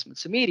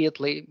adjustments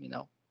immediately,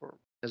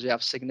 because you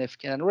have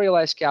significant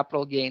unrealized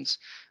capital gains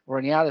or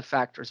any other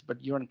factors,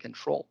 but you're in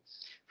control.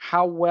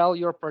 How well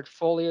your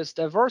portfolio is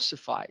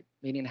diversified,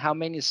 meaning how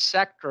many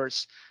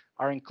sectors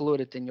are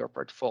included in your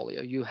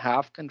portfolio. You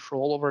have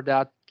control over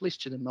that, at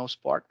least to the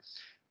most part.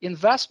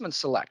 Investment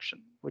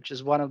selection, which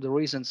is one of the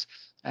reasons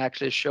I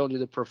actually showed you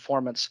the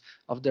performance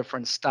of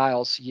different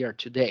styles year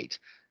to date.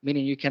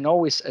 meaning you can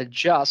always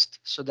adjust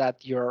so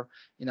that you're,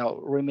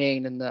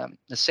 remain in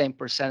the same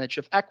percentage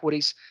of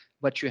equities,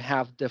 but you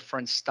have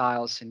different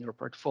styles in your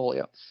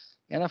portfolio.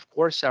 And of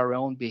course, our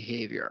own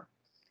behavior.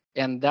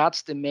 And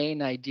that's the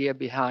main idea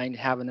behind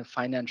having a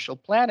financial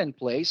plan in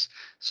place,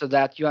 so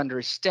that you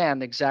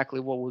understand exactly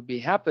what would be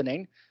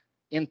happening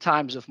in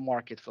times of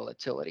market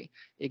volatility,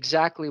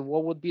 exactly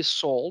what would be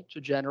sold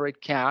to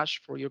generate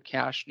cash for your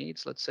cash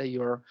needs. Let's say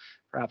you're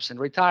perhaps in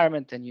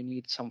retirement and you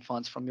need some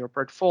funds from your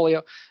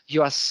portfolio.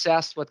 You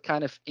assess what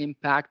kind of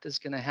impact it's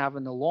going to have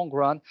in the long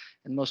run.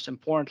 And most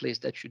importantly is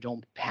that you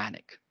don't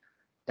panic.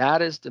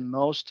 That is the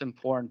most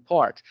important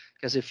part,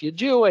 because if you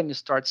do and you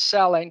start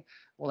selling,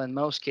 well, in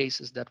most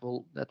cases that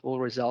will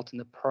result in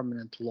a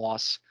permanent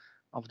loss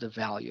of the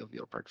value of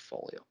your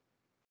portfolio.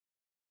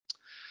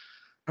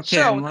 Okay,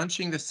 So, I'm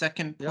launching the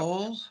second yep,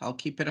 poll. I'll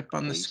keep it up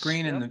on the please,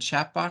 screen in yep. the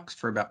chat box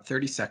for about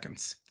 30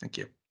 seconds. Thank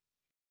you.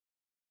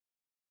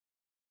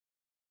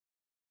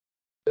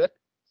 Good.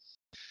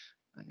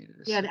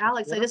 Yeah, and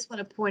Alex, I just want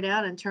to point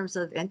out in terms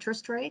of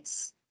interest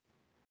rates,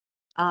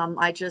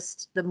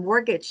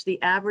 the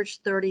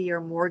average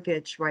 30-year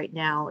mortgage right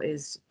now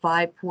is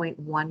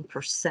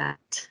 5.1%.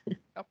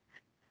 Yep.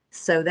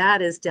 So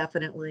that is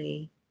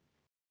definitely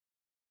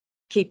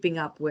keeping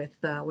up with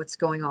what's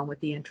going on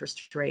with the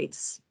interest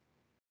rates.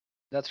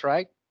 That's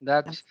right.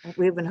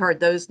 We haven't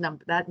heard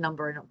that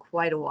number in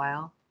quite a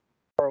while.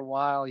 For a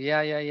while.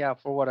 Yeah.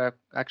 For what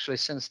actually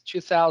since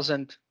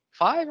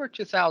 2005 or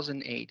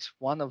 2008,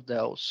 one of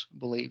those, I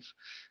believe.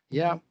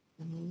 Yeah.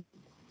 Mm-hmm.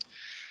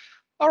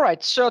 All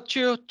right. So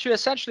to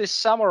essentially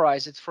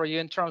summarize it for you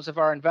in terms of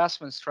our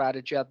investment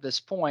strategy at this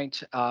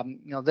point,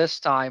 this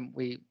time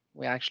we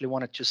actually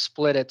wanted to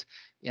split it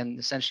in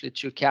essentially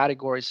two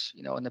categories.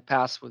 In the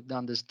past we've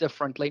done this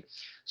differently.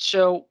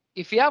 So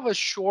if you have a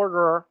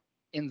shorter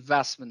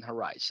investment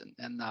horizon,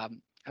 and I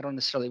don't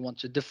necessarily want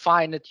to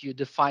define it, you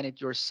define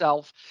it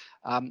yourself,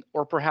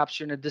 or perhaps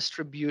you're in a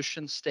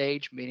distribution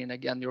stage, meaning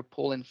again you're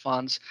pulling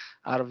funds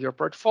out of your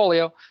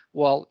portfolio.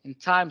 Well, in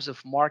times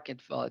of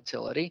market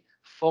volatility,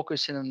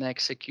 focusing on the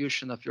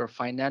execution of your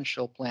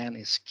financial plan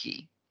is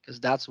key, because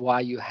that's why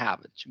you have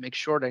it, to make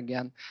sure that,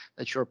 again,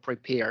 that you're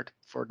prepared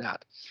for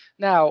that.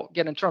 Now,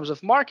 again, in terms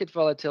of market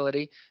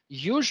volatility,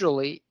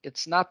 usually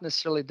it's not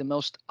necessarily the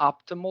most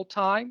optimal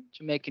time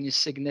to make any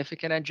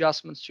significant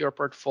adjustments to your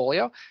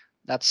portfolio.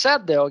 That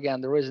said, though,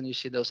 again, the reason you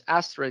see those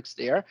asterisks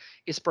there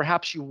is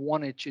perhaps you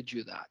wanted to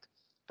do that.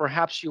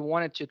 Perhaps you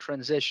wanted to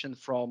transition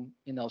from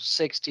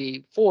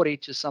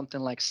 60-40 to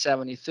something like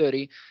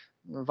 70-30,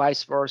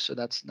 vice versa.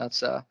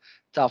 That's a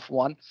tough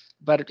one.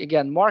 But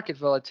again, market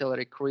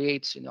volatility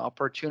creates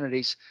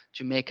opportunities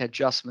to make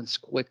adjustments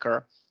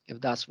quicker if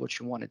that's what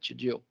you wanted to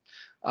do.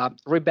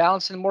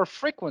 Rebalancing more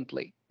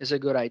frequently is a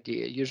good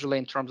idea. Usually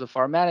in terms of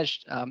our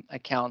managed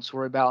accounts, we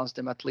rebalance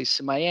them at least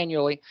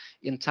semi-annually.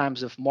 In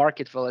times of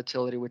market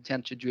volatility, we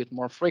tend to do it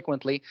more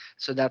frequently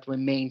so that we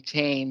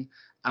maintain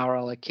our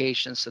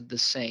allocations at the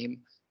same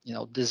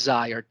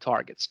desired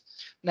targets.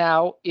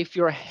 Now, if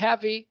you're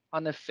heavy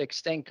on the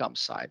fixed income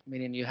side,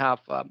 meaning you have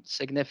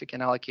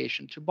significant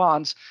allocation to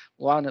bonds,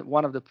 one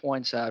of the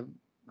points I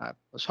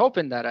was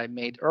hoping that I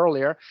made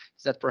earlier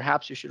is that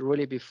perhaps you should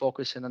really be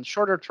focusing on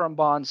shorter term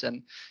bonds.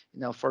 And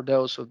for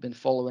those who've been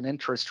following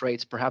interest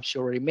rates, perhaps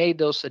you already made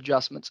those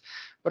adjustments.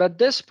 But at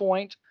this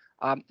point,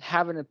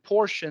 having a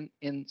portion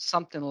in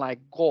something like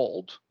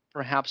gold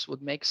perhaps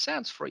would make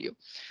sense for you.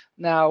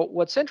 Now,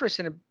 what's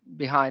interesting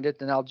behind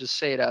it, and I'll just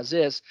say it as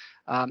is,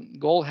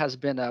 gold has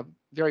been a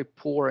very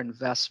poor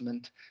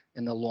investment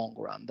in the long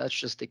run. That's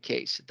just the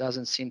case. It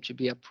doesn't seem to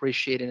be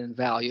appreciated in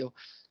value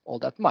all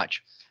that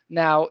much.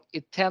 Now,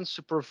 it tends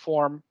to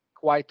perform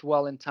quite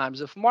well in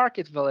times of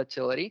market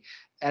volatility,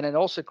 and it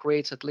also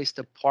creates at least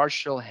a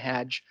partial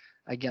hedge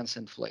against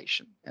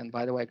inflation. And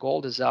by the way,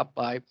 gold is up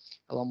by a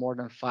little more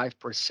than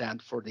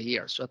 5% for the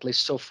year. So at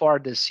least so far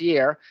this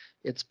year,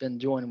 it's been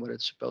doing what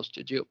it's supposed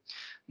to do.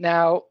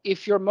 Now,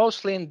 if you're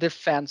mostly in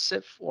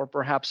defensive or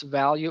perhaps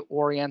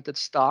value-oriented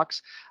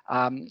stocks,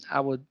 I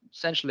would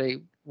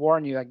essentially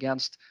warn you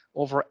against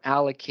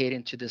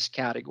over-allocating to this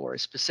category,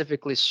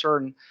 specifically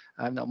certain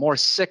more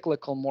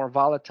cyclical, more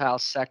volatile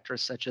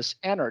sectors such as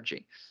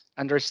energy.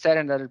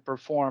 Understanding that it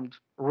performed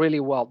really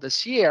well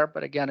this year,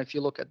 but again, if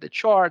you look at the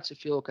charts,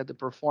 if you look at the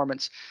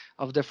performance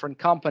of different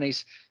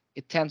companies,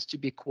 it tends to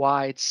be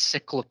quite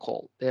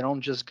cyclical. They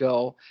don't just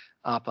go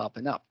up,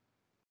 and up.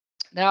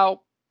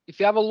 Now, if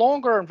you have a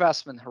longer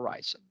investment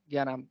horizon,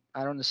 again,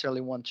 I don't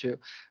necessarily want to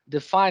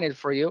define it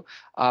for you.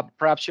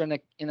 Perhaps you're in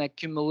an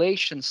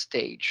accumulation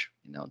stage,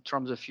 in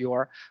terms of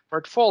your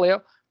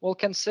portfolio. Well,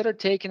 consider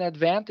taking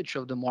advantage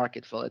of the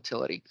market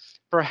volatility.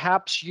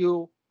 Perhaps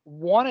you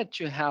wanted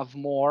to have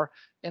more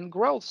in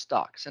growth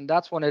stocks, and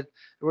that's when it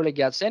really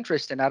gets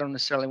interesting. I don't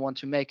necessarily want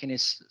to make any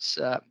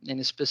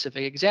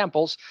specific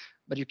examples,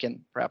 but you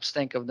can perhaps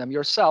think of them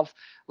yourself.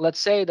 Let's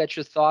say that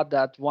you thought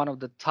that one of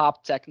the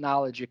top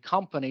technology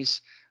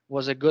companies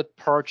was a good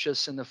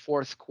purchase in the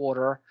fourth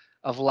quarter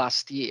of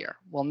last year.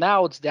 Well,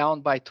 now it's down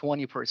by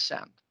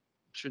 20%.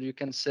 should you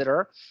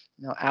consider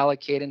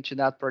allocating to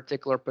that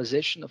particular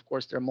position? Of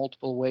course, there are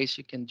multiple ways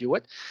you can do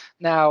it.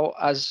 Now,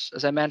 as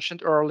I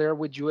mentioned earlier,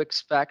 we do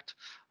expect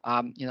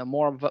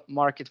more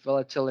market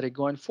volatility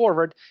going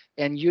forward,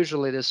 and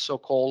usually this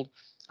so-called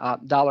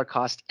dollar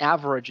cost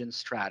averaging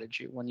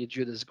strategy, when you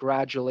do this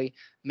gradually,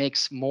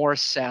 makes more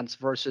sense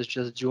versus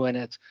just doing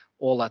it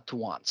all at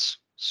once.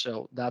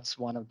 So that's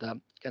one of the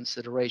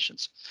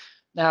considerations.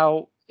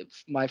 Now,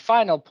 my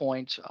final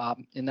point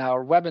in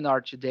our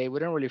webinar today, we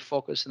don't really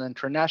focus on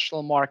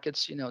international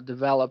markets,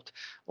 developed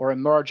or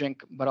emerging,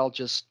 but I'll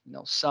just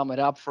sum it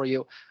up for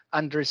you.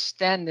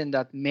 Understanding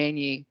that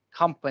many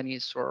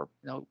companies or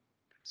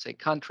say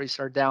countries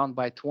are down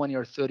by 20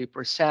 or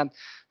 30%.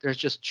 There's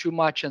just too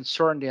much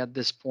uncertainty at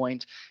this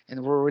point,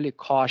 and we're really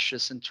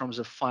cautious in terms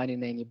of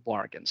finding any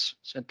bargains.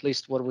 So at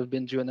least what we've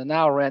been doing on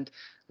our end,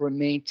 we're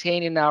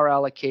maintaining our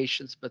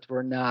allocations, but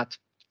we're not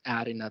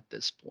adding at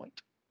this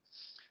point.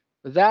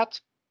 With that,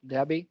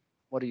 Debbie,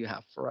 what do you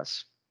have for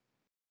us?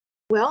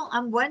 Well,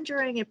 I'm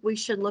wondering if we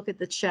should look at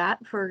the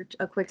chat for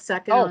a quick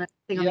second on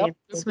anything on the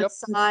investment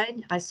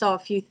side. I saw a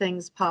few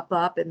things pop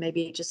up, and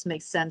maybe it just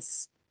makes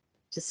sense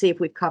to see if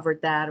we've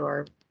covered that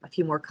or a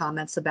few more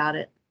comments about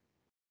it.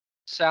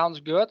 Sounds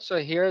good. So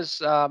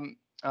here's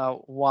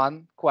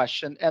one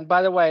question. And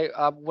by the way,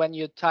 when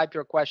you type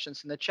your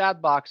questions in the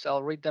chat box,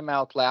 I'll read them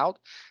out loud,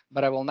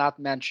 but I will not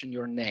mention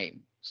your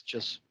name. It's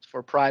just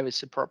for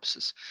privacy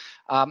purposes.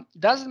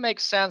 Does it make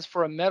sense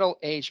for a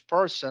middle-aged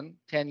person,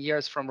 10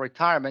 years from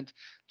retirement,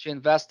 to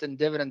invest in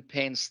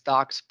dividend-paying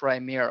stocks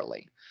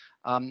primarily?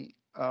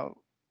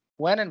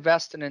 When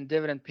investing in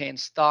dividend-paying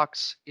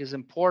stocks is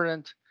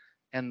important,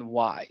 and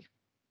why?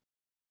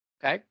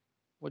 Okay.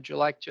 Would you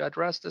like to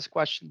address this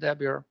question,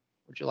 Debbie, or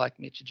would you like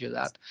me to do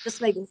that?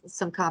 Just maybe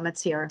some comments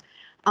here.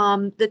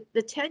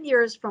 The 10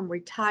 years from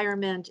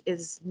retirement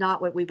is not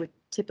what we would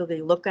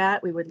typically look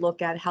at. We would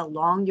look at how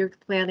long you're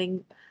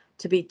planning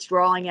to be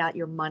drawing out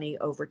your money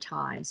over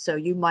time. So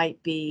you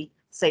might be,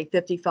 say,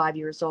 55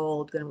 years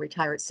old, going to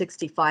retire at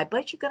 65,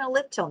 but you're going to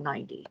live till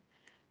 90.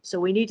 So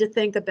we need to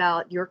think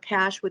about your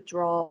cash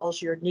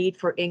withdrawals, your need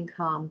for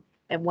income,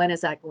 and when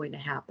is that going to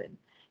happen?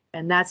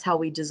 And that's how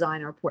we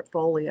design our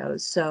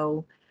portfolios.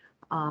 So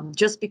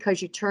just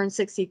because you turn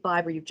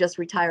 65 or you've just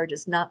retired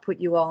does not put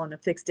you all in a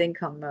fixed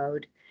income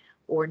mode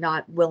or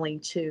not willing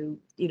to,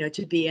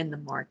 to be in the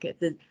market.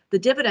 The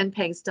dividend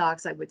paying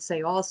stocks, I would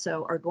say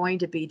also, are going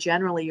to be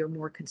generally your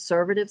more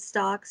conservative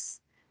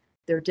stocks.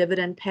 They're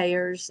dividend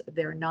payers.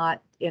 They're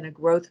not in a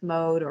growth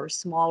mode or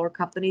smaller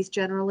companies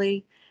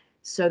generally.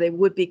 So they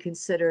would be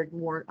considered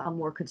a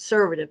more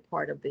conservative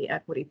part of the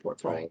equity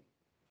portfolio. Right.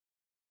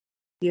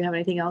 Do you have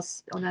anything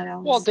else on that,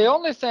 Alex? Well, the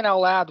only thing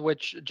I'll add,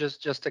 which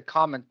just a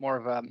comment, more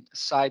of a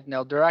side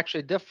note, there are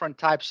actually different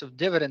types of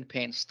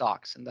dividend-paying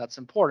stocks, and that's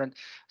important.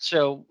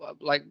 So,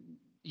 like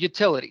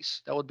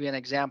utilities, that would be an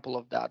example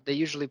of that. They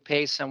usually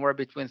pay somewhere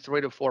between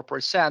 3 to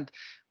 4%,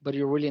 but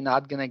you're really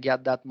not going to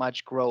get that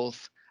much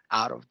growth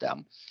out of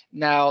them.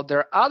 Now, there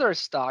are other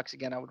stocks,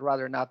 again, I would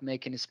rather not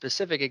make any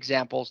specific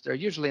examples. They're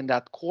usually in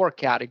that core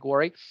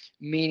category,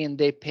 meaning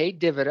they pay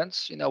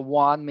dividends,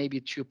 1,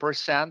 maybe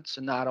 2%, so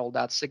not all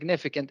that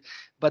significant,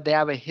 but they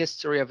have a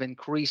history of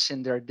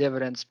increasing their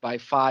dividends by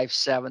 5,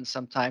 7,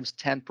 sometimes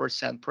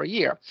 10% per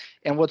year.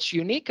 And what's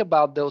unique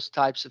about those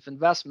types of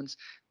investments,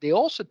 they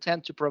also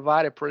tend to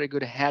provide a pretty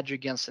good hedge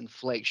against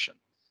inflation.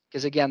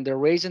 Because again, they're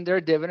raising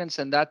their dividends,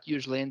 and that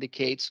usually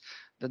indicates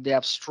that they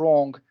have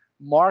strong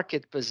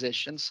market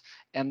positions,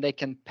 and they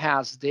can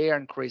pass their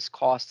increased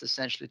cost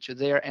essentially to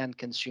their end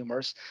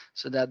consumers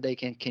so that they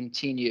can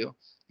continue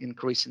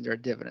increasing their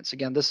dividends.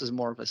 Again, this is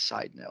more of a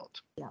side note.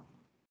 Yeah.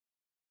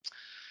 Is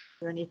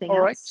there anything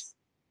All else?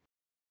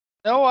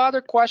 Right. No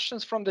other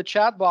questions from the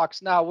chat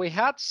box. Now, we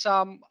had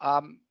some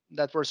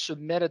that were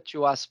submitted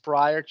to us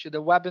prior to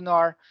the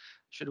webinar.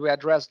 Should we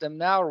address them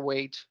now or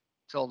wait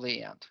till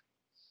the end?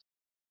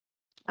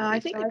 I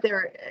think if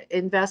they're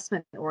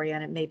investment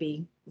oriented,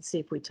 maybe let's see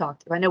if we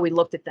talked. I know we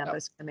looked at them, but I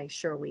was going to make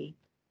sure we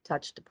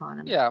touched upon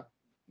them. Yeah,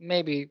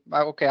 maybe.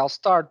 Okay, I'll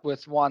start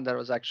with one that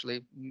was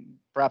actually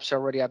perhaps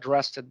already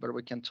addressed it, but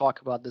we can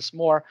talk about this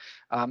more.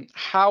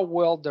 How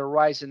will the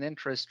rise in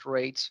interest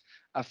rates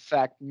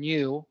affect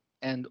new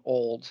and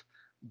old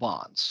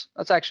bonds?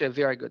 That's actually a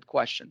very good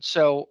question.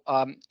 So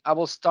I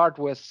will start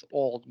with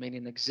old,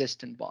 meaning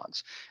existing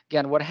bonds.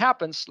 Again, what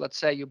happens, let's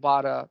say you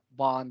bought a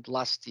bond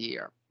last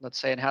year. Let's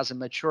say it has a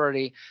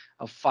maturity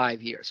of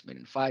 5 years,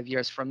 meaning 5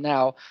 years from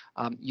now,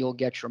 you'll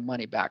get your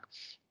money back.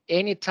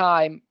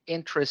 Anytime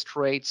interest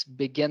rates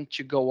begin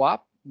to go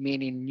up,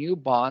 meaning new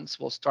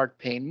bonds will start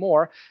paying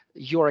more,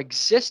 your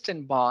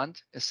existing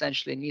bond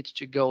essentially needs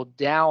to go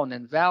down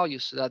in value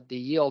so that the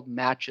yield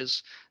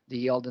matches the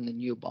yield in the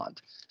new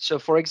bond. So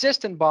for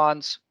existing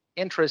bonds,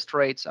 interest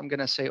rates, I'm going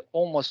to say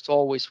almost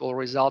always will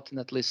result in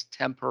at least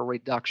temporary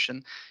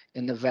reduction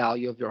in the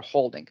value of your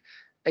holding.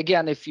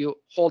 Again, if you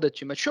hold it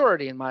to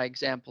maturity, in my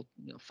example,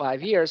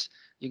 5 years,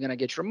 you're going to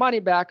get your money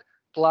back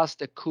plus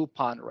the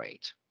coupon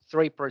rate.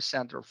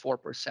 3% or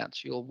 4%. So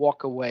you'll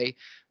walk away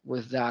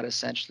with that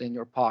essentially in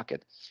your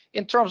pocket.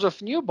 In terms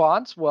of new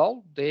bonds,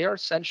 well, they are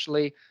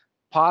essentially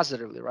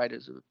positively, right?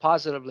 Is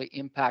positively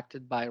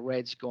impacted by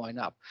rates going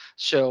up.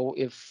 So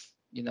if,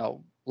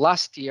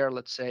 last year,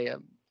 let's say a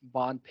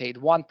bond paid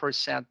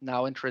 1%,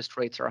 now interest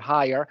rates are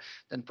higher,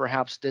 then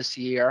perhaps this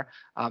year,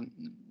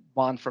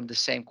 bond from the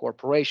same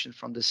corporation,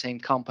 from the same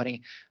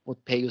company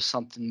would pay you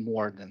something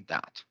more than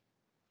that.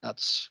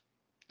 That's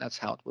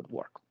how it would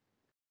work.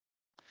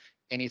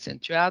 Anything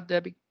to add,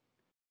 Debbie?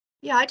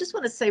 Yeah, I just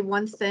want to say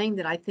one thing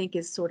that I think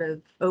is sort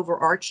of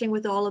overarching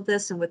with all of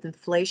this and with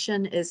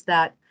inflation is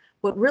that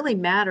what really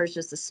matters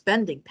is the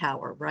spending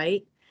power,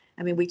 right?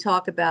 I mean, we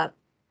talk about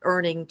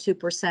earning 2%,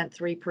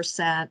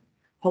 3%,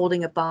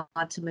 holding a bond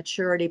to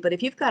maturity, but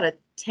if you've got a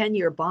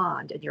 10-year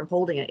bond and you're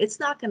holding it, it's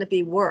not going to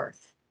be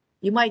worth.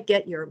 You might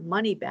get your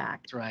money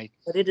back, right,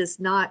 but it is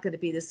not going to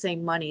be the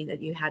same money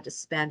that you had to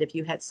spend if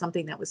you had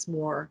something that was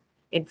more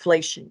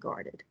inflation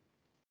guarded,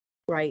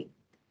 right?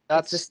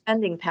 It's the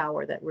spending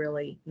power that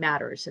really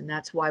matters, and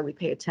that's why we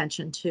pay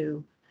attention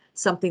to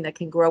something that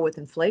can grow with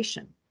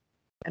inflation.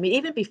 I mean,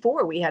 even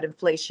before we had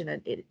inflation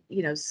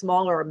at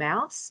smaller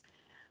amounts,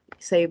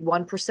 say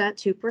 1%,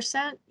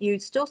 2%, you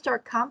still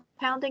start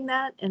compounding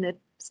that, and it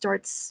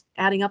starts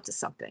adding up to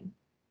something.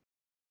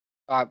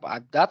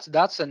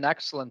 That's an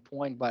excellent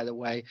point, by the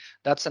way.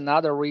 That's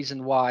another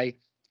reason why,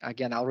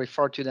 again, I'll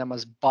refer to them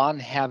as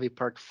bond-heavy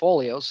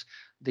portfolios.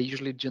 They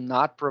usually do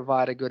not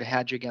provide a good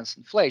hedge against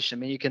inflation.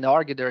 I mean, you can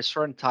argue there are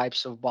certain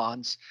types of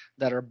bonds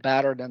that are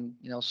better than,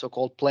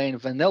 so-called plain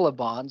vanilla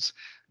bonds,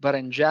 but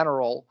in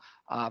general,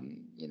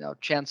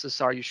 chances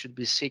are you should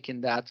be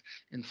seeking that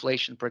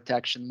inflation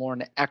protection more on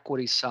the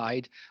equity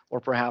side,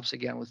 or perhaps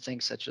again with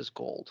things such as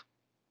gold.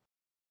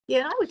 Yeah,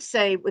 and I would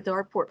say with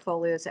our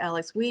portfolios,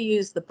 Alex, we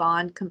use the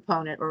bond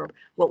component, or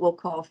what we'll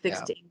call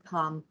fixed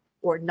income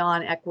or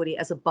non-equity,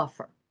 as a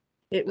buffer.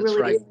 It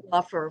really is a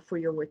buffer for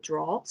your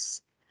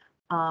withdrawals,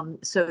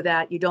 so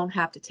that you don't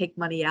have to take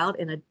money out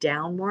in a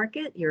down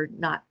market. We're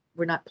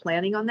not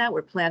planning on that.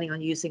 We're planning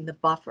on using the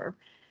buffer.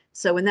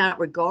 So in that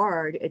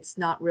regard, it's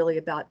not really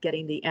about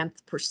getting the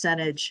nth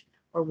percentage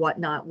or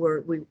whatnot.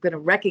 We're going to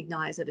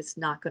recognize that it's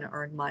not going to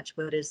earn much,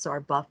 but it's our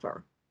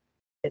buffer.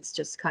 It's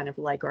just kind of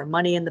like our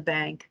money in the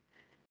bank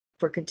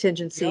for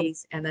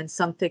contingencies, and then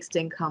some fixed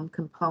income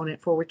component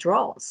for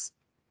withdrawals.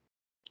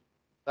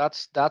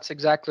 That's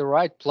exactly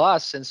right.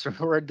 Plus, since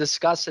we're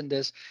discussing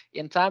this,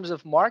 in times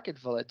of market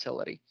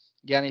volatility,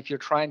 again, if you're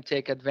trying to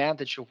take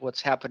advantage of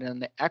what's happening on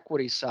the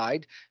equity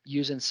side,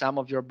 using some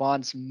of your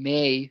bonds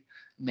may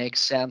make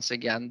sense,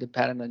 again,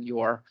 depending on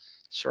your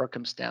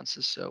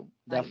circumstances. So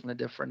definitely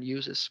different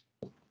uses.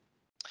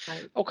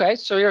 Right. Okay,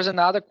 so here's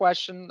another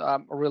question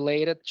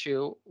related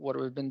to what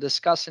we've been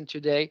discussing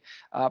today.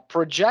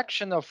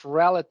 Projection of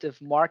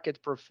relative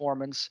market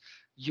performance,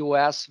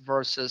 US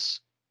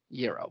versus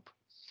Europe.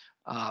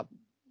 Would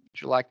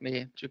you like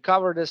me to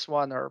cover this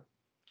one, or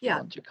do you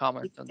want to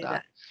comment on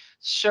that?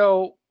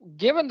 So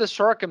given the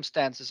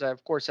circumstances, I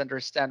of course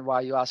understand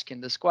why you're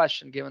asking this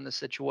question. Given the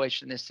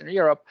situation in Eastern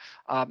Europe,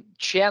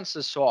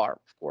 chances are,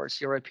 of course,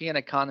 European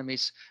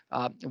economies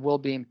will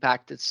be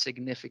impacted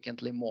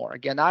significantly more.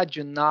 Again, I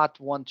do not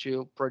want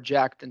to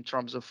project in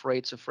terms of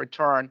rates of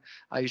return.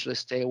 I usually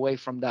stay away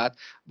from that.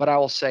 But I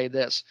will say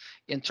this.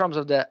 In terms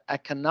of the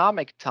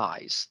economic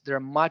ties, they're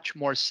much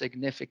more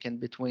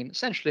significant between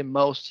essentially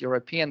most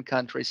European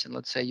countries, and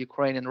let's say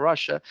Ukraine and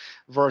Russia,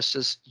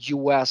 versus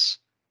US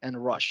and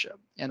Russia.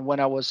 And when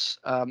I was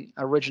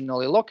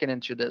originally looking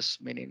into this,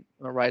 meaning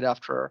right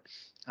after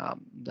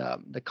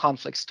the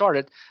conflict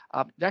started,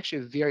 they're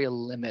actually very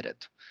limited.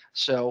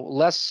 So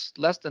less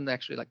than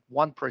actually like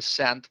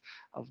 1%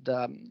 of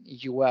the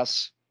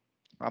US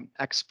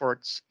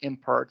exports,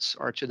 imports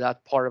are to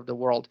that part of the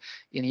world.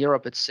 In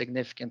Europe, it's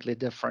significantly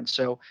different.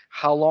 So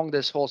how long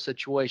this whole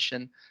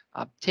situation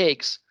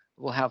takes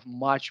will have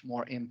much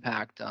more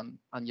impact on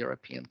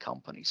European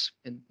companies,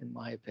 in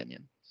my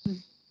opinion.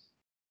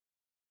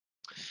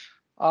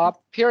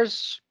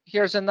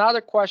 Here's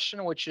another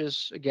question, which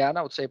is, again,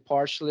 I would say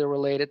partially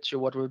related to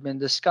what we've been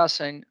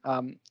discussing.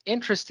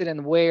 Interested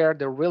in where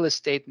the real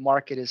estate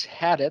market is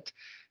headed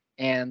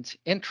and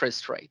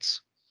interest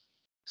rates.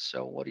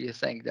 So what do you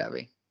think,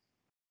 Debbie?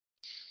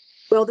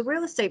 Well, the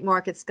real estate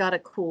market's got to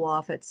cool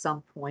off at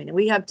some point. And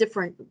we have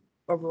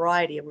a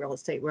variety of real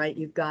estate, right?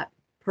 You've got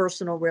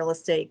personal real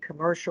estate,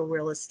 commercial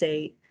real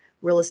estate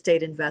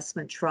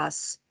investment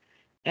trusts.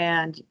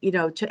 And,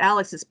 to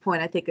Alex's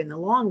point, I think in the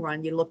long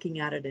run, you're looking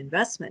at an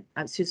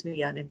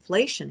an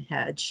inflation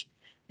hedge,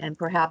 and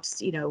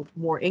perhaps,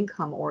 more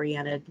income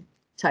oriented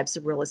types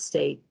of real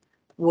estate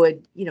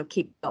would,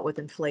 keep up with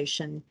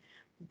inflation.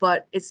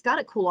 But it's got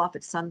to cool off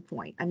at some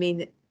point. I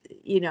mean,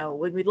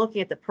 when we're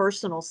looking at the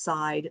personal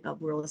side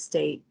of real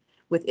estate,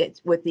 with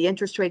the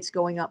interest rates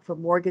going up for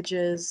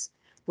mortgages,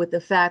 with the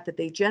fact that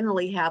they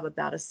generally have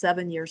about a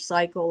 7-year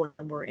cycle,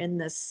 and we're in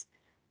this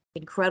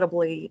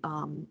incredibly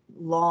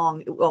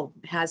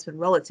has been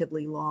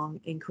relatively long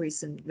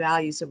increase in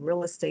values of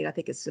real estate, I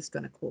think it's just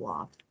going to cool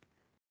off.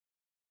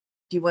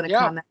 Do you want to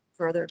comment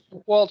further?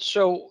 Well,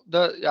 so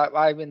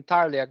I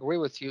entirely agree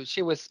with you.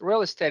 See, with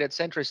real estate, it's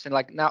interesting.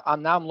 Like now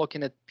I'm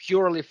looking at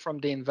purely from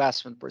the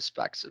investment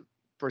perspective.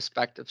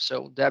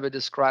 So Debbie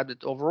described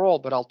it overall,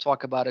 but I'll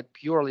talk about it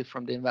purely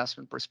from the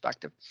investment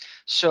perspective.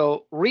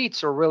 So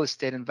REITs, or real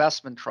estate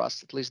investment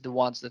trusts, at least the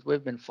ones that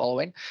we've been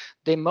following,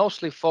 they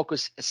mostly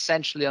focus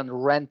essentially on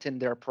renting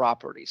their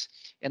properties.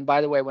 And by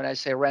the way, when I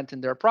say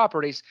renting their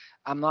properties,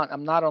 I'm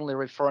not only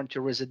referring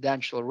to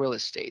residential real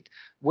estate,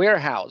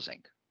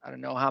 warehousing. I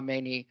don't know how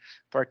many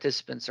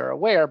participants are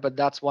aware, but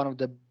that's one of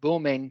the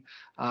booming,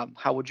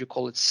 how would you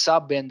call it,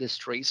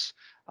 sub-industries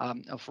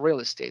of real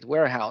estate,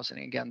 warehousing.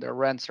 Again, their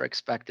rents are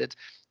expected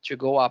to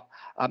go up.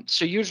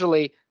 So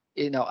usually,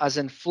 as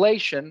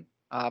inflation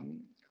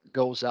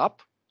goes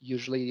up,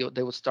 usually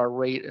they would start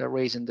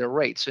raising their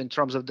rates. So in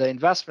terms of the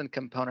investment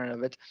component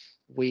of it,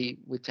 we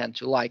tend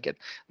to like it.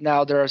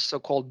 Now there are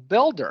so-called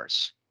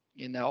builders.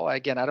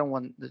 Again, I don't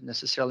want to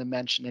necessarily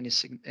mention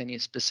any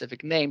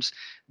specific names.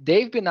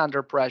 They've been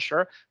under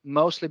pressure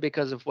mostly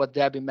because of what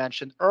Debbie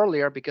mentioned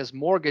earlier, because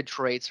mortgage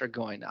rates are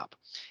going up.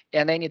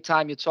 And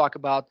anytime you talk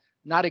about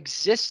not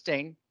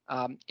existing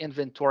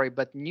inventory,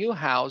 but new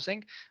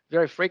housing,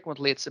 very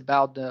frequently it's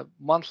about the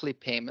monthly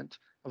payment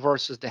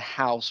versus the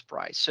house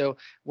price. So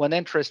when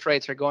interest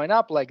rates are going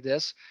up like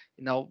this,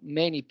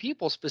 many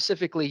people,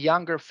 specifically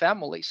younger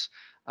families,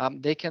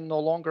 they can no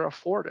longer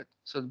afford it.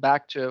 So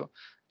back to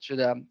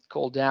the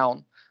cool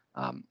down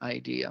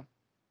idea.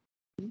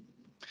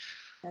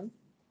 Okay.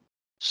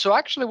 So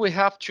actually we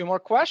have 2 more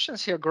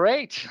questions here.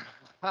 Great.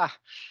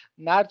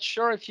 Not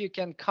sure if you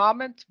can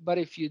comment, but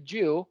if you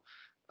do,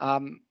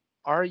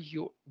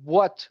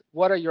 what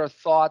are your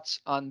thoughts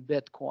on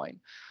Bitcoin?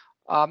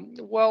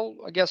 Well,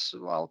 I guess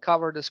I'll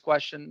cover this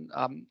question.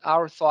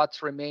 Our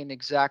thoughts remain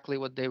exactly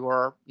what they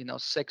were,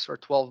 6 or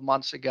 12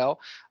 months ago.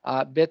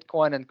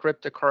 Bitcoin and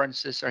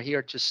cryptocurrencies are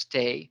here to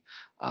stay.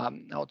 I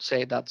would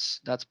say that's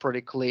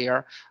pretty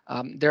clear.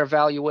 Their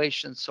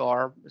valuations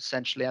are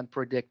essentially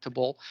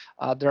unpredictable.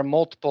 There are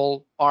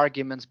multiple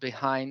arguments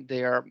behind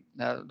the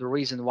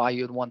reason why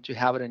you'd want to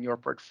have it in your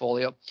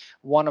portfolio.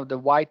 One of the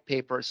white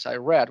papers I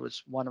read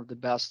was one of the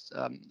best,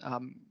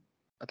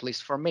 at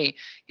least for me,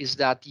 is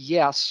that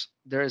yes,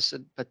 there is a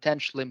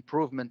potential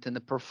improvement in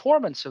the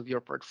performance of your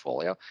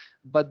portfolio,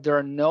 but there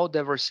are no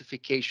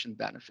diversification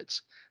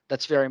benefits.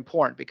 That's very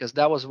important, because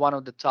that was one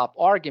of the top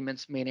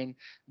arguments, meaning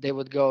they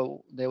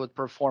would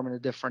perform in a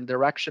different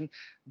direction.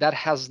 That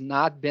has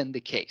not been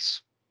the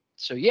case.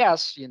 So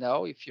yes,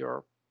 if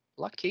you're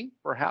lucky,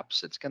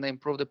 perhaps it's going to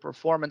improve the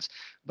performance,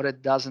 but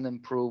it doesn't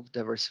improve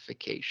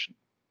diversification.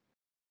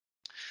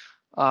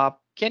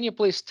 Can you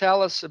please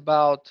tell us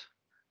about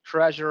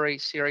Treasury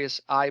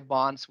Series I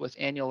bonds with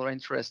annual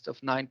interest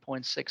of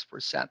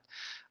 9.6%?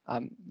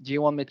 Do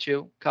you want me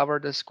to cover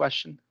this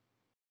question?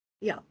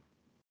 Yeah.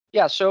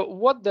 Yeah, so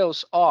what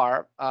those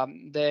are,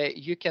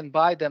 you can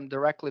buy them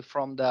directly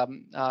from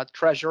the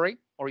Treasury,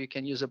 or you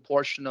can use a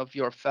portion of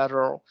your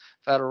federal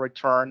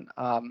return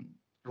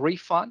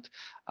refund.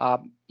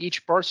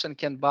 Each person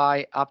can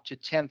buy up to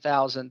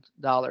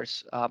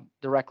 $10,000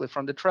 directly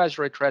from the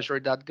Treasury,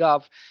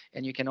 treasury.gov,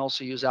 and you can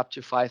also use up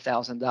to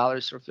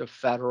 $5,000 of your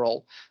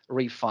federal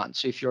refund.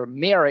 So if you're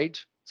married,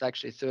 it's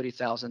actually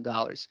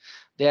 $30,000.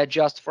 They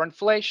adjust for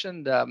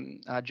inflation. The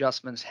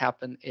adjustments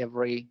happen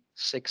every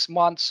 6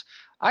 months.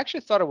 I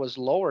actually thought it was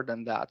lower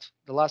than that.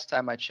 The last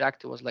time I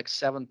checked, it was like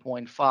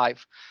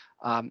 7.5,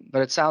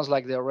 but it sounds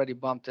like they already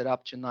bumped it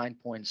up to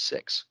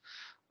 9.6.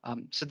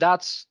 So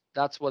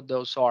that's what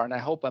those are, and I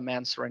hope I'm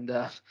answering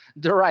the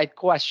right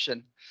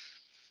question.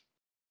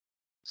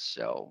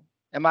 So,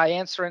 am I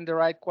answering the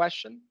right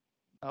question?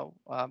 Oh,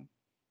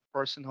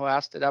 person who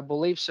asked it, I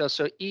believe so.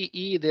 So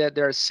EE,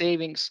 their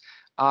savings,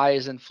 I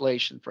is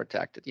inflation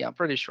protected. Yeah, I'm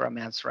pretty sure I'm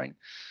answering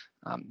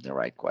the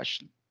right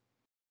question.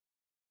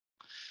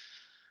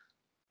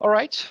 All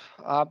right.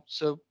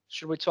 So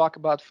should we talk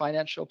about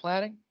financial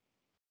planning?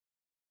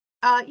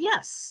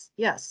 Yes.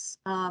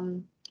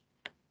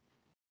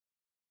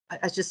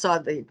 I just saw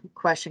the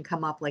question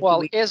come up. Like,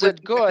 well, is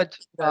it good?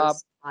 You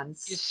You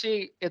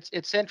see,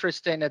 it's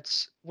interesting.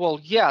 Well,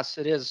 yes,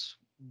 it is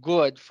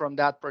good from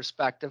that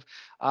perspective.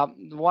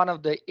 One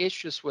of the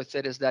issues with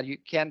it is that you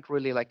can't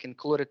really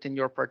include it in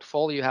your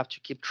portfolio. You have to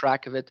keep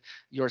track of it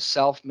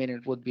yourself, meaning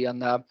it would be on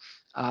the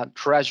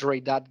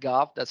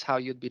treasury.gov. That's how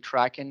you'd be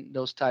tracking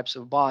those types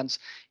of bonds.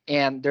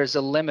 And there's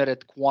a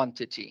limited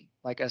quantity.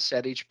 Like I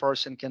said, each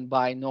person can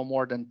buy no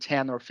more than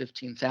 10 or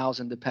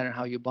 15,000, depending on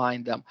how you're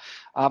buying them.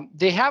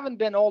 They haven't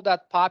been all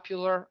that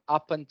popular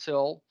up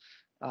until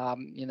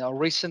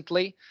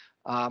recently.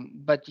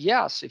 But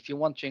yes, if you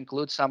want to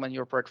include some in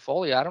your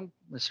portfolio, I don't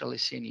necessarily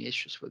see any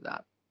issues with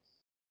that.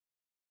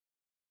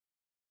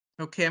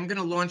 Okay, I'm going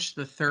to launch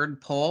the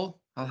third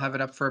poll. I'll have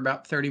it up for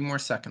about 30 more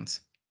seconds.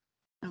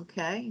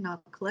 Okay, and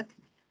I'll click.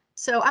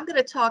 So I'm going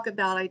to talk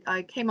about,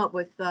 I came up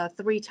with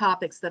 3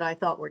 topics that I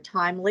thought were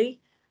timely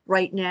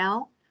right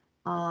now.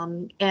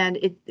 And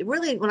it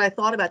really, when I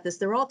thought about this,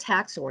 they're all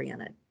tax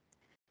oriented.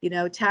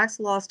 Tax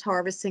loss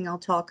harvesting, I'll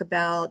talk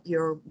about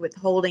your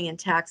withholding and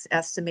tax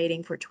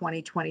estimating for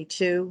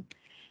 2022.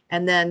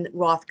 and then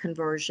Roth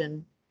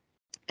conversion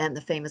and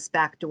the famous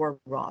backdoor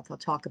Roth. I'll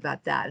talk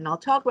about that. And I'll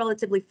talk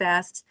relatively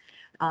fast,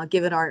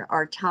 given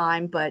our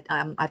time, but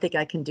I think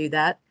I can do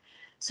that.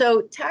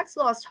 So tax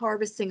loss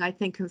harvesting, I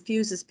think,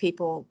 confuses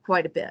people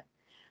quite a bit.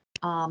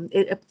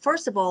 It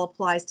first of all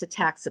applies to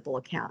taxable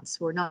accounts.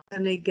 We're not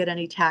going to get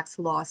any tax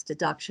loss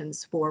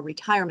deductions for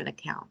retirement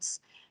accounts.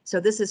 So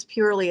this is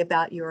purely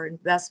about your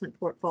investment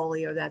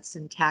portfolio that's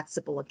in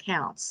taxable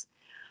accounts.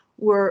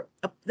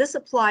 This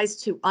applies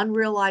to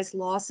unrealized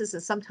losses,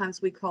 and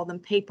sometimes we call them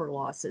paper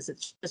losses.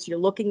 It's just you're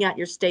looking at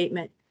your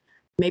statement,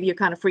 maybe you're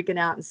kind of freaking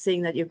out and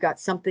seeing that you've got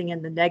something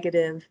in the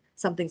negative,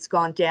 something's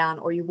gone down,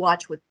 or you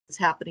watch what's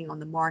happening on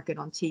the market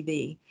on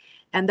TV.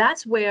 And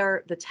that's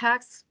where the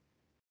tax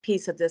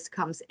piece of this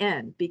comes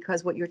in,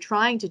 because what you're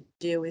trying to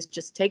do is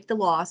just take the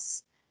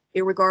loss,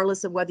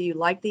 irregardless of whether you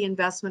like the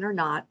investment or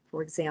not,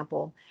 for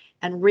example,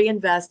 and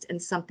reinvest in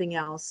something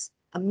else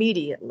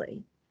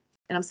immediately.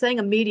 And I'm saying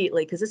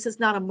immediately because this is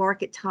not a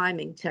market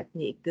timing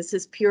technique. This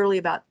is purely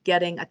about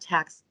getting a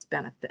tax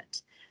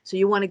benefit. So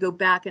you want to go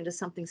back into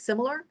something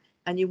similar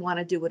and you want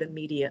to do it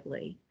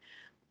immediately.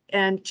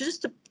 And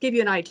just to give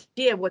you an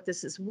idea of what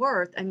this is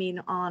worth, I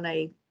mean, on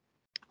a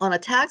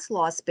tax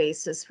loss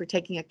basis for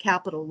taking a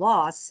capital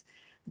loss,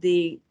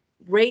 the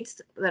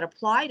rates that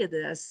apply to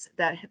this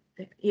that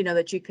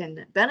you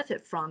can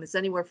benefit from is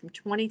anywhere from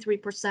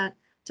 23%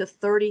 to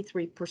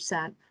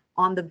 33%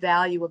 on the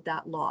value of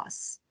that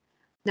loss.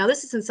 Now,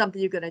 this isn't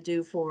something you're going to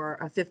do for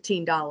a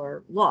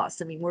 $15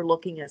 loss. I mean, we're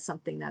looking at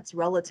something that's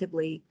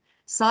relatively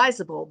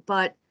sizable,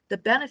 but the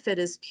benefit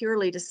is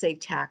purely to save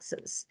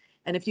taxes.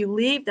 And if you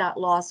leave that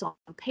loss on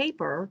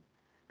paper,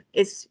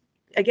 it's,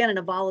 again, in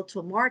a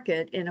volatile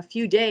market, in a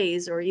few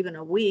days or even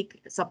a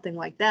week, something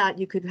like that,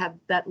 you could have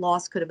that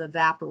loss could have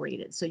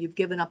evaporated. So you've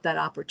given up that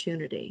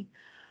opportunity.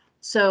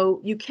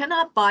 So you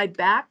cannot buy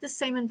back the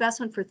same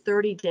investment for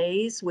 30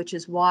 days, which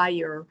is why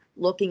you're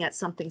looking at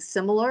something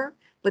similar.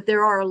 But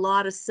there are a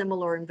lot of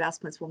similar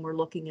investments when we're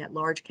looking at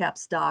large cap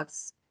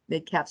stocks,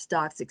 mid cap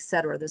stocks, et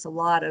cetera. There's a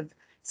lot of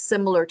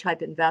similar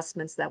type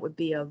investments that would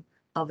be of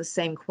the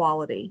same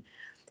quality.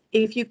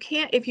 If you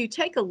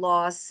take a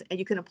loss and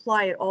you can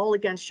apply it all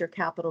against your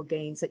capital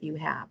gains that you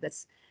have,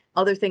 that's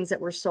other things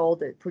that were sold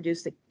that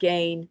produce a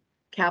gain,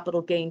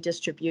 capital gain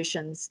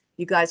distributions.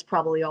 You guys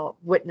probably all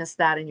witnessed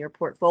that in your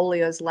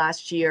portfolios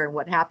last year and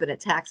what happened at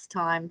tax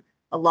time.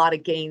 A lot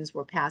of gains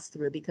were passed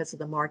through because of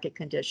the market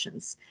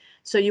conditions.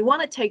 So you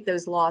want to take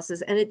those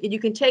losses, and you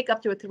can take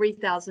up to a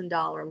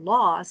 $3,000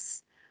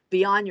 loss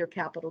beyond your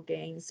capital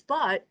gains,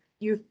 but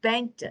you've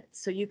banked it.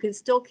 So you can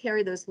still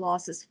carry those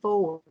losses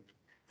forward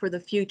for the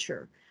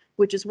future,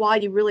 which is why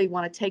you really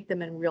want to take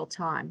them in real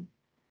time.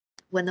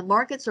 When the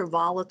markets are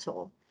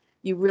volatile,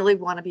 you really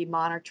want to be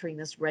monitoring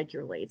this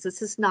regularly.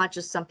 This is not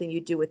just something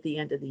you do at the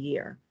end of the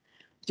year.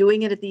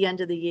 Doing it at the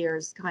end of the year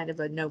is kind of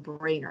a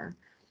no-brainer.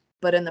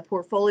 But in the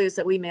portfolios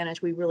that we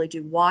manage, we really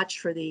do watch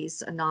for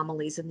these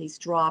anomalies and these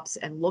drops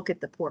and look at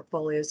the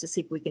portfolios to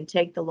see if we can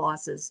take the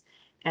losses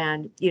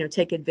and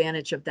take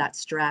advantage of that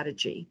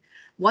strategy.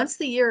 Once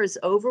the year is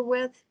over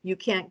with, you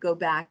can't go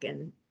back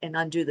and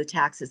undo the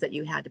taxes that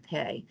you had to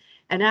pay.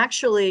 And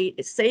actually,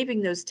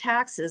 saving those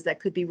taxes that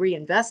could be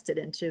reinvested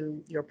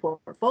into your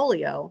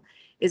portfolio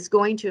is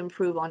going to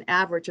improve on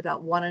average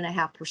about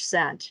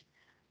 1.5%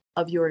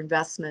 of your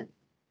investment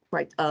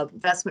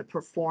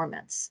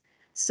performance.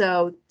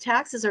 So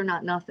taxes are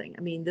not nothing.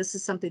 I mean, this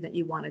is something that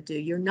you want to do.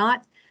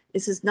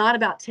 This is not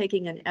about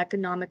taking an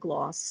economic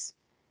loss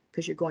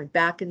because you're going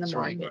back in the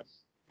market. Right.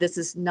 This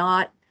is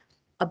not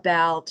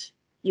about,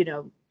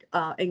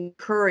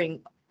 incurring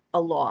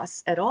a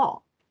loss at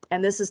all.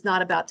 And this is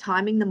not about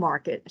timing the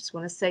market. I just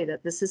want to say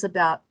that this is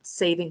about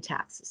saving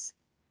taxes.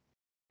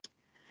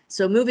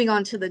 So moving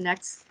on to the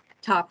next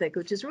topic,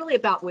 which is really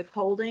about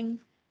withholding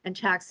and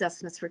tax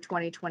estimates for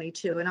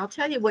 2022. And I'll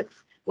tell you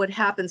what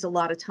happens a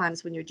lot of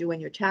times when you're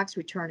doing your tax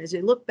return is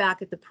you look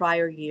back at the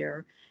prior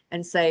year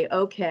and say,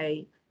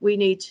 okay, we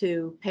need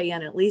to pay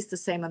in at least the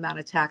same amount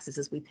of taxes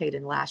as we paid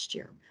in last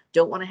year.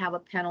 Don't want to have a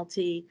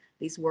penalty.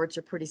 These words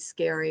are pretty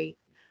scary.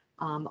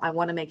 I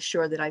want to make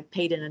sure that I've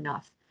paid in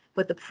enough.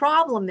 But the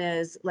problem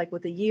is, like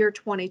with the year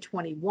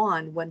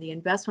 2021, when the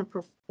investment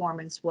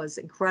performance was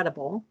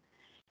incredible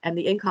and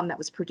the income that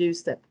was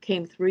produced that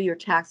came through your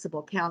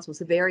taxable accounts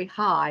was very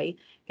high,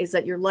 is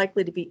that you're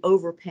likely to be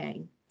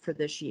overpaying for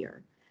this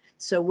year.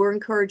 So we're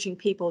encouraging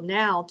people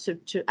now to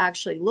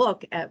actually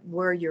look at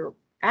where you're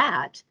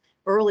at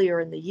earlier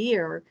in the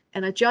year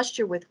and adjust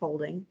your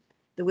withholding.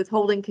 The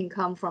withholding can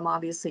come from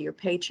obviously your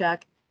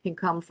paycheck, can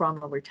come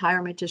from a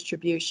retirement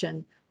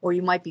distribution, or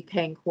you might be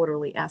paying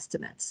quarterly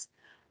estimates.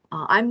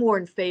 I'm more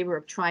in favor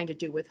of trying to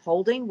do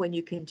withholding when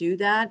you can do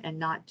that and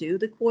not do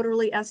the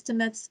quarterly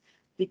estimates,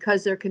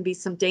 because there can be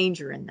some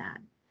danger in that.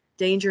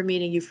 Danger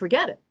meaning you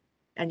forget it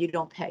and you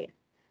don't pay it.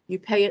 You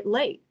pay it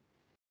late.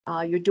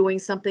 You're doing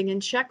something in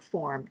check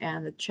form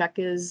and the check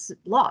is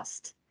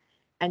lost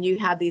and you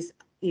have these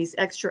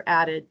extra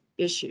added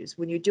issues.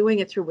 When you're doing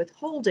it through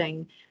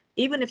withholding,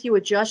 even if you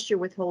adjust your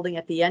withholding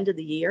at the end of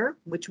the year,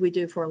 which we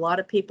do for a lot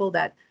of people,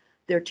 that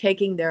they're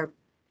taking their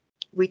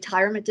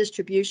Retirement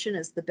distribution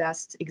is the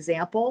best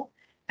example,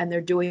 and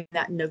they're doing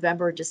that in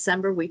November,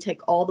 December. We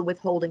take all the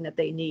withholding that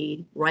they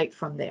need right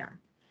from there.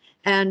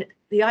 And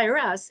the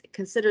IRS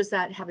considers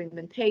that having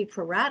been paid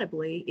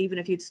proratably, even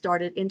if you'd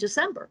started in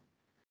December.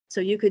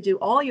 So you could do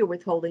all your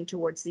withholding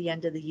towards the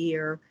end of the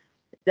year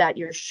that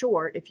you're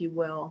short, if you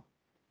will,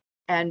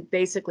 and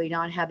basically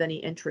not have any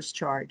interest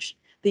charge.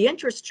 The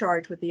interest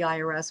charge with the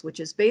IRS, which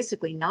is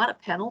basically not a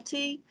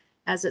penalty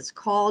as it's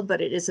called,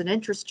 but it is an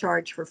interest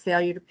charge for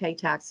failure to pay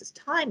taxes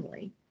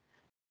timely.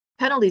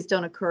 Penalties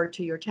don't occur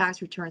to your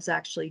tax returns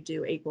actually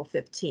due April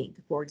 15th,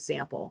 for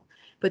example,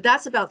 but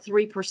that's about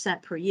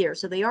 3% per year.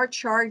 So they are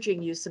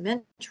charging you some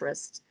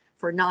interest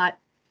for not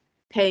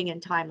paying in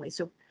timely.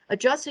 So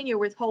adjusting your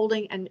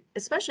withholding, and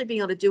especially being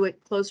able to do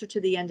it closer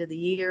to the end of the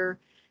year,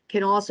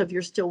 can also, if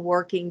you're still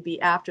working,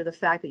 be after the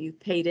fact that you've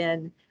paid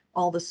in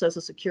all the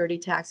Social Security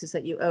taxes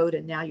that you owed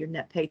and now your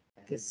net pay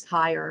is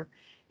higher.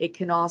 It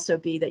can also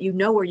be that you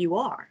know where you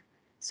are.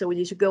 So when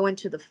you should go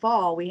into the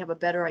fall, we have a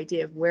better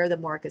idea of where the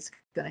market's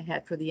going to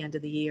head for the end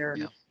of the year.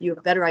 Yeah. You have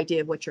a better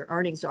idea of what your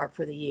earnings are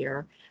for the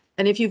year.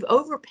 And if you've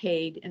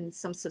overpaid in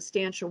some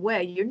substantial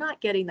way, you're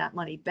not getting that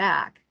money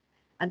back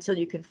until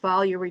you can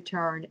file your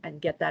return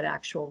and get that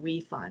actual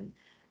refund.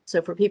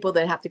 So for people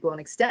that have to go on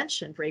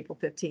extension for April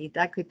 15th,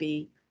 that could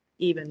be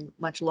even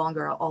much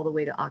longer, all the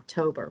way to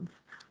October.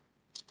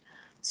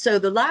 So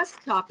the last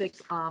topic,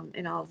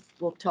 and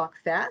we'll talk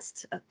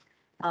fast,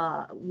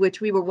 which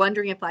we were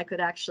wondering if I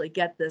could actually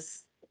get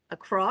this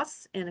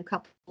across in a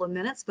couple of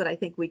minutes, but I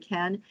think we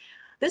can.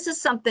 This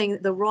is something,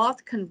 the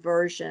Roth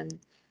conversion,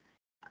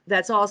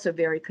 that's also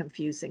very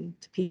confusing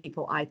to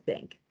people, I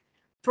think.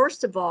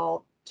 First of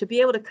all, to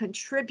be able to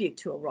contribute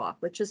to a Roth,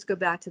 let's just go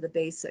back to the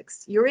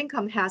basics. Your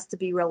income has to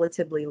be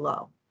relatively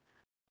low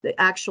to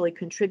actually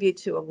contribute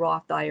to a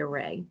Roth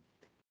IRA.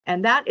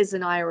 And that is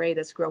an IRA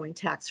that's growing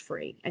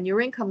tax-free. And your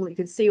income, you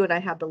can see what I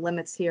have the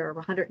limits here of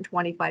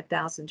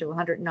 125,000 to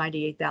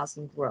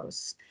 198,000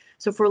 gross.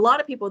 So for a lot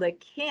of people that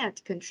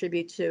can't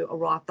contribute to a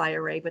Roth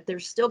IRA, but they're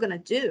still going to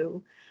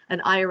do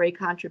an IRA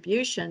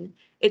contribution,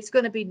 it's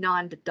going to be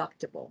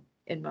non-deductible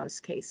in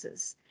most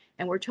cases.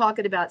 And we're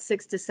talking about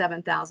 $6,000 to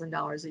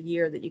 $7,000 a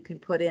year that you can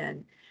put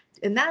in.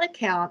 In that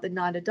account, the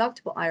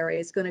non-deductible IRA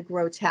is going to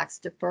grow tax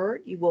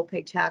deferred. You will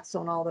pay tax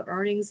on all the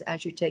earnings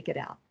as you take it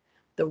out.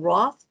 The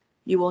Roth,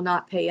 you will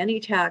not pay any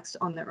tax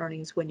on the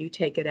earnings when you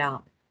take it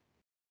out.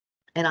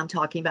 And I'm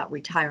talking about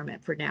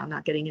retirement for now,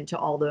 not getting into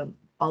all the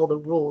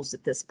rules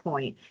at this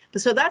point.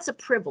 But so that's a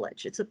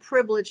privilege. It's a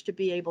privilege to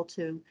be able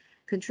to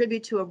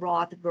contribute to a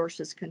Roth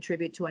versus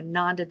contribute to a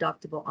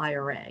non-deductible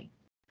IRA.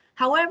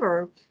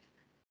 However,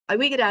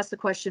 we get asked the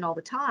question all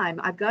the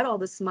time, I've got all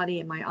this money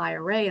in my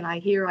IRA and I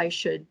hear I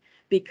should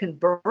be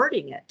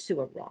converting it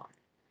to a Roth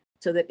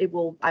so that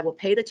I will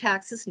pay the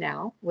taxes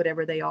now,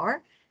 whatever they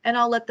are, and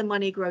I'll let the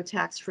money grow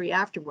tax-free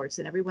afterwards.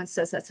 And everyone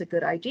says that's a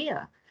good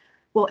idea.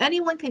 Well,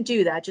 anyone can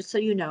do that, just so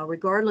you know,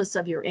 regardless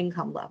of your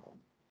income level.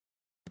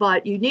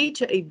 But you need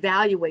to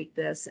evaluate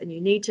this, and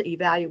you need to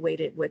evaluate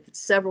it with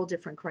several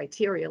different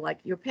criteria, like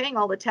you're paying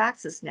all the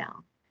taxes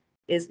now.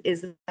 Is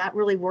that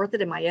really worth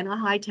it? Am I in a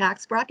high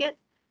tax bracket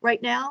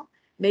right now?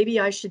 Maybe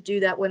I should do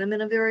that when I'm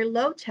in a very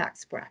low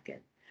tax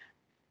bracket.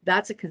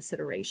 That's a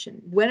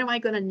consideration. When am I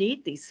going to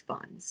need these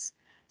funds?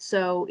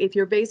 So if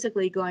you're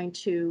basically going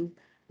to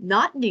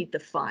not need the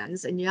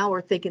funds, and now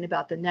we're thinking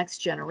about the next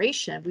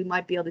generation, we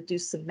might be able to do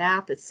some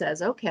math that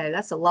says, okay,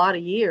 that's a lot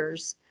of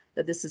years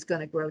that this is going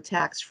to grow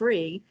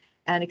tax-free,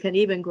 and it can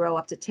even grow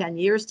up to 10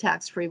 years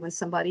tax-free when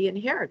somebody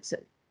inherits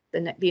it,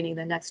 meaning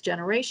the next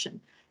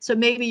generation. So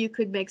maybe you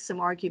could make some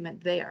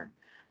argument there.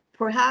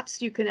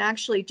 Perhaps you can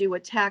actually do a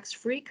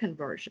tax-free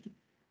conversion.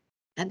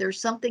 And there's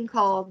something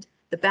called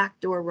the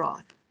backdoor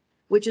Roth,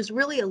 which is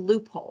really a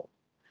loophole.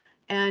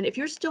 And if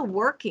you're still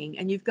working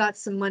and you've got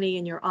some money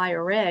in your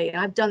IRA, and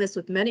I've done this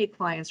with many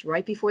clients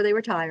right before they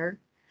retire,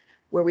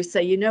 where we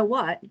say, you know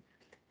what,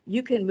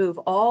 you can move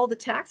all the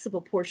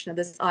taxable portion of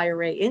this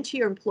IRA into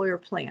your employer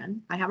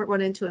plan. I haven't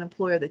run into an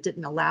employer that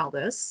didn't allow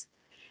this.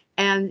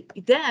 And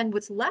then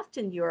what's left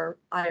in your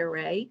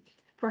IRA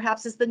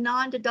perhaps is the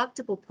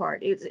non-deductible part.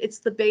 It's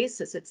the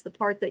basis. It's the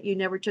part that you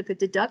never took a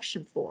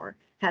deduction for,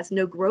 has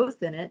no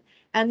growth in it,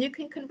 and you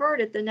can convert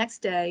it the next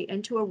day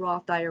into a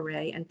Roth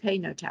IRA and pay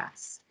no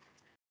tax.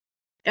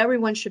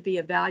 Everyone should be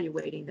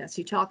evaluating this.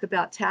 You talk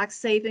about tax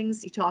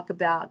savings, you talk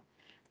about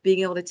being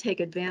able to take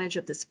advantage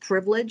of this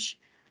privilege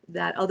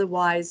that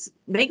otherwise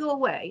may go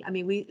away. I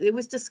mean, it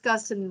was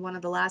discussed in one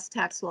of the last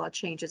tax law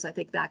changes, I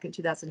think back in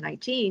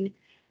 2019,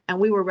 and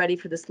we were ready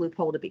for this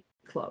loophole to be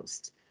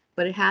closed,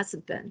 but it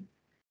hasn't been.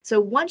 So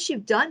once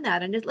you've done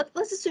that, and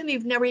let's assume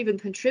you've never even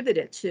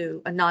contributed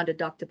to a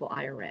non-deductible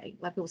IRA. A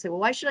lot of people say, well,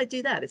 why should I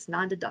do that? It's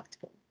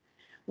non-deductible.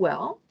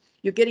 Well,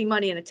 you're getting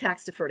money in a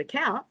tax-deferred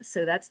account,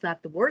 so that's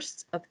not the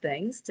worst of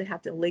things to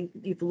have to link.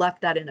 You've left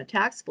that in a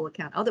taxable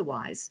account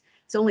otherwise.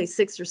 It's only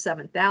 6,000 or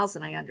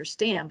 7,000, I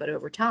understand, but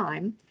over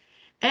time.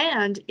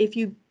 And if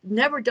you've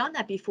never done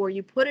that before,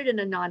 you put it in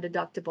a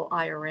non-deductible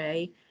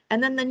IRA,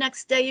 and then the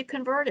next day you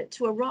convert it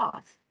to a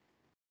Roth.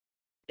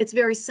 It's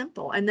very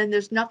simple. And then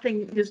there's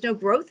no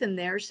growth in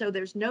there. So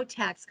there's no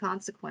tax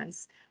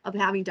consequence of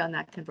having done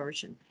that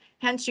conversion.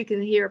 Hence, you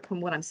can hear from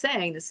what I'm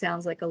saying, this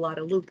sounds like a lot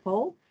of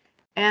loophole,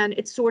 and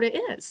it sort of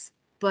is.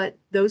 But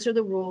those are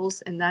the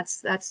rules, and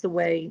that's the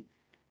way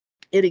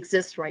it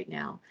exists right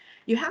now.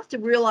 You have to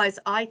realize,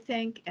 I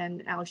think,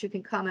 and Alex, you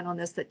can comment on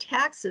this, that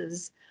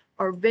taxes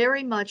are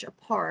very much a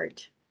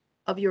part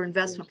of your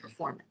investment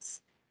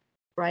performance,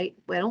 right?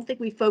 I don't think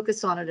we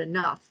focus on it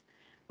enough.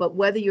 But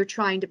whether you're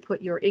trying to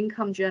put your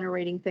income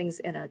generating things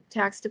in a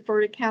tax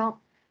deferred account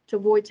to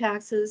avoid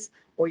taxes,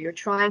 or you're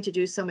trying to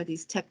do some of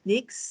these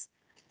techniques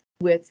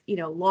with,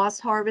 loss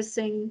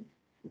harvesting,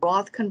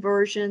 Roth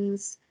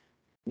conversions,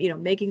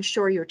 making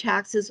sure your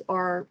taxes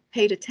are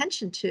paid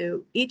attention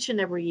to each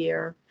and every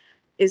year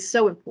is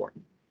so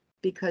important,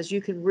 because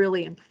you can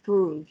really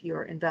improve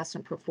your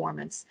investment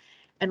performance.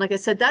 And like I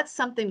said, that's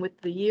something with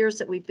the years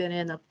that we've been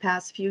in, the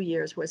past few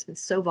years, where it's been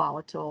so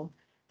volatile,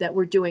 that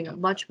we're doing it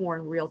much more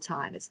in real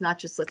time. It's not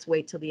just let's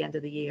wait till the end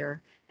of the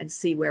year and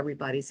see where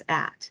everybody's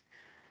at.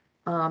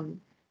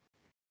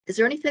 Is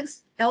there anything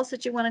else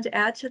that you wanted to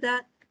add to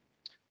that?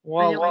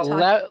 Well,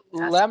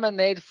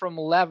 lemonade from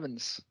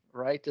lemons,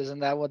 right? Isn't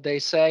that what they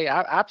say?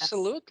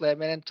 Absolutely. Yes. I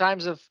mean, in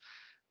times of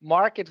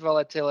market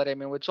volatility, I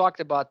mean, we talked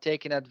about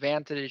taking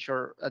advantage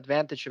of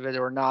it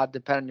or not,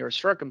 depending on your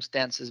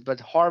circumstances, but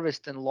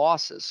harvesting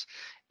losses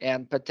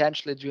and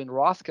potentially doing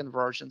Roth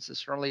conversions is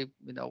certainly,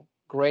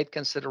 great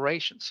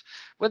considerations.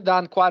 We've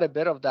done quite a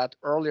bit of that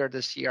earlier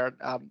this year.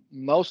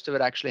 Most of it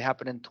actually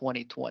happened in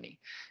 2020,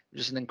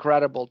 which is an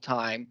incredible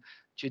time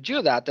to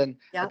do that. And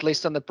at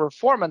least on the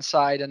performance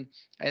side, and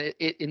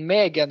it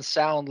may again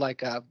sound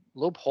like a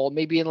loophole,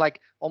 maybe in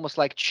almost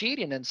like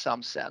cheating in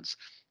some sense,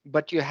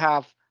 but you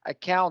have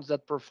accounts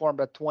that performed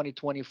at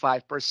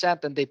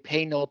 20-25% and they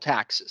pay no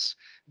taxes,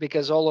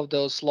 because all of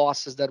those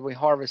losses that we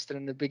harvested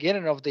in the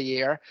beginning of the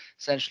year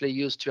essentially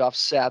used to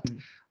offset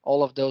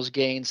all of those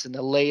gains in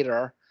the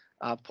later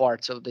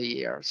parts of the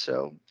year.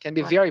 So it can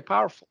be very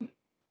powerful.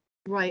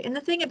 Right. And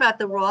the thing about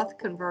the Roth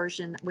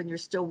conversion, when you're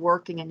still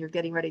working and you're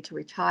getting ready to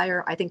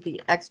retire, I think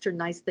the extra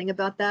nice thing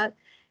about that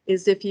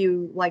is, if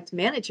you liked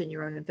managing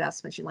your own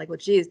investments, you're like, well,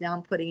 geez, now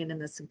I'm putting it in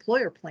this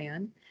employer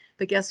plan.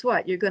 But guess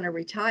what? You're going to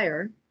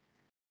retire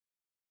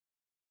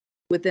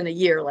within a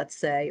year, let's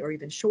say, or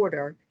even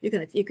shorter. You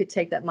could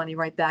take that money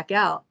right back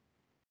out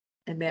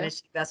and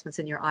manage investments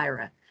in your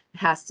IRA. It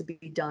has to be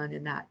done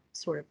in that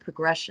sort of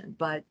progression.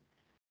 But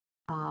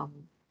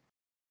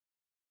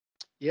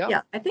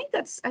yeah, I think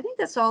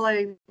that's all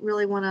I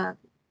really want to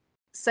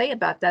say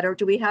about that. Or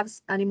do we have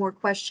any more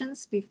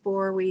questions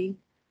before we?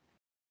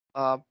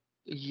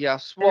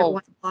 Yes.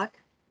 Well,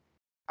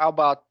 how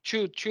about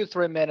 3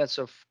 minutes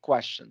of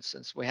questions,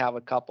 since we have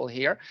a couple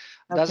here?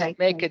 Does it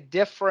make a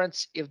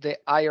difference if the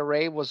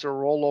IRA was a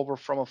rollover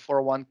from a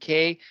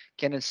 401k?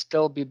 Can it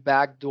still be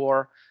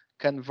backdoor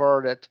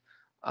converted?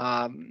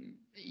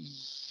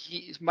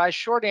 My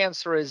short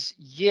answer is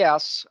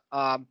yes.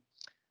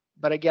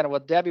 But again,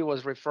 what Debbie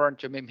was referring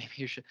to, maybe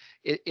you should,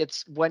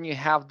 it's when you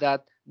have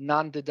that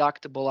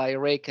non-deductible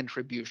IRA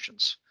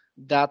contributions.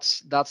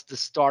 That's the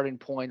starting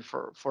point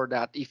for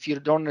that. If you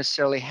don't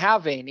necessarily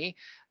have any,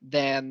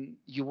 then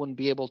you wouldn't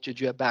be able to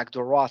do a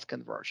backdoor Roth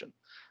conversion.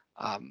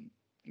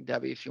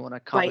 Debbie, if you want to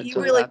comment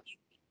on that.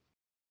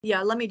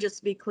 Yeah, let me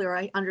just be clear.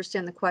 I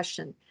understand the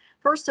question.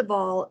 First of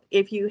all,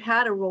 if you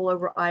had a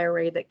rollover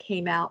IRA that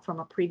came out from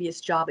a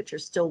previous job but you're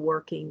still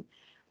working,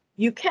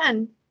 you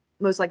can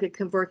most likely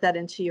convert that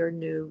into your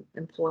new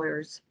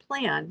employer's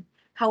plan.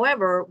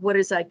 However, what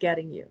is that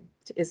getting you,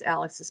 is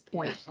Alex's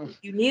point.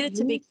 You needed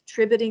to be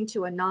contributing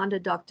to a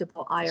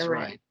non-deductible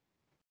IRA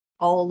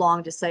all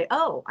along to say,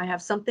 oh, I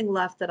have something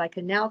left that I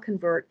can now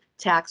convert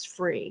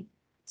tax-free.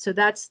 So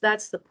that's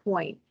the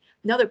point.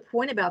 Another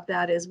point about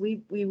that is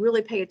we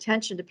really pay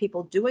attention to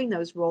people doing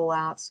those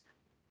rollouts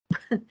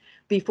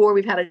before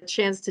we've had a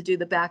chance to do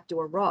the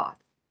backdoor Roth.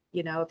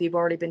 If you've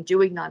already been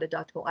doing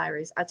non-deductible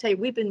IRAs, I'll tell you,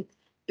 we've been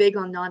big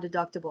on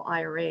non-deductible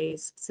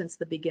IRAs since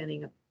the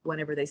beginning of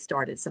whenever they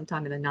started,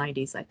 sometime in the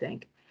 90s, I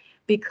think,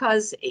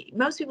 because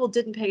most people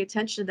didn't pay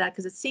attention to that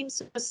because it seemed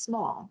so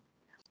small,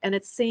 and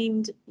it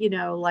seemed,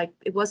 like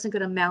it wasn't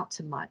going to amount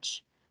to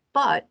much.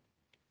 But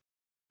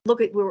look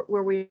at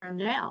where we are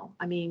now.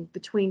 I mean,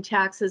 between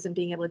taxes and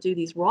being able to do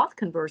these Roth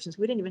conversions,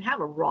 we didn't even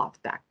have a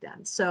Roth back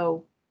then.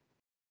 So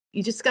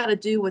you just got to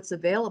do what's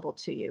available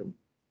to you.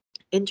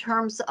 In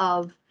terms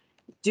of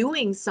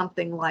doing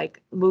something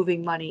like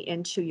moving money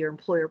into your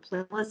employer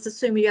plan, let's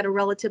assume you got a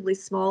relatively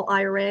small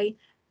IRA,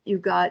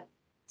 you've got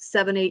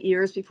 7-8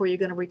 years before you're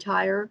going to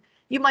retire.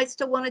 You might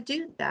still want to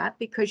do that,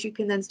 because you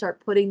can then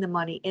start putting the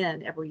money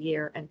in every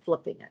year and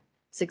flipping it,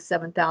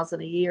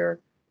 6,000-7,000 a year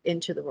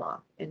into the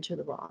Roth,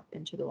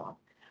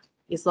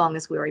 as long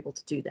as we're able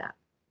to do that.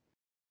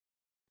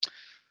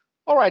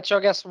 All right, so I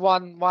guess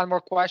one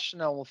more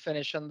question and we'll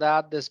finish on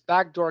that. This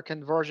backdoor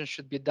conversion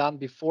should be done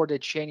before the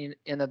change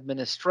in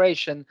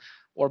administration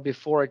or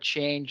before a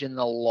change in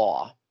the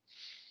law?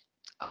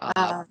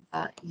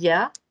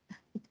 Yeah.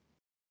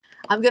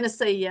 I'm going to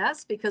say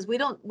yes, because we're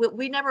not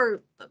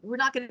going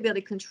to be able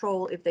to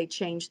control if they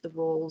change the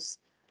rules,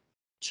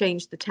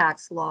 change the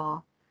tax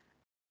law,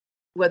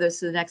 whether it's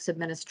the next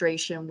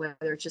administration,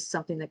 whether it's just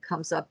something that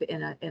comes up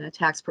in a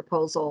tax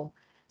proposal.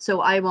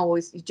 So I'm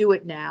always, do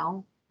it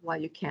now while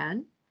you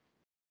can,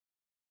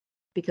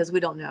 because we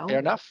don't know Fair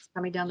enough. what's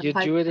coming down the You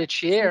pipe. do it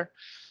each year.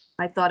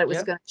 I thought it was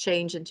Yeah. going to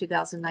change in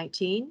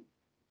 2019,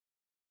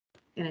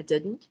 and it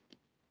didn't.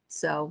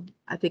 So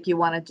I think you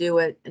want to do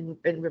it and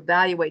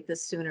evaluate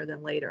this sooner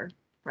than later,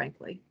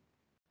 frankly.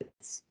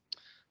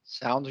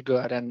 Sounds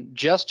good. And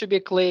just to be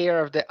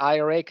clear, if the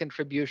IRA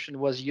contribution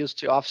was used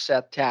to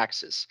offset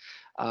taxes,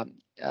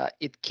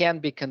 it can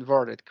be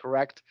converted,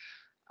 correct?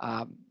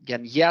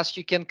 Again, yes,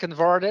 you can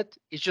convert it.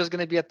 It's just going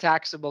to be a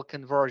taxable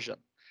conversion.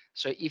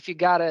 So if you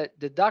got a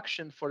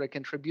deduction for the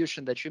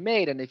contribution that you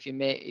made, and if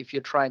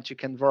you're trying to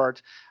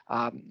convert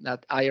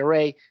that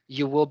IRA,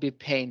 you will be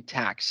paying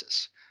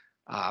taxes.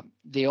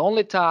 The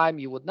only time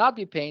you would not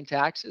be paying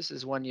taxes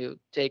is when you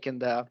take in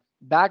the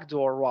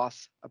backdoor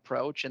Roth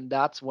approach, and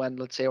that's when,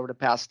 let's say, over the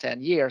past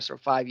 10 years or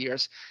 5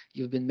 years,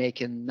 you've been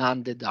making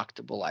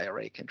non-deductible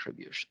IRA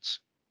contributions.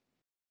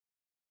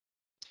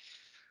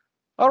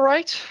 All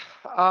right.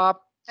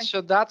 So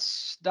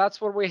that's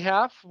what we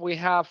have. We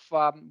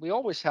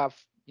always have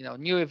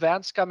new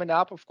events coming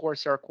up. Of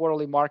course, our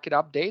quarterly market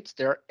updates.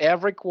 They're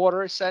every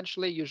quarter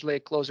essentially, usually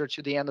closer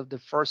to the end of the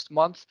first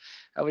month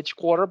of each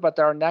quarter. But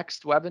our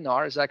next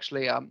webinar is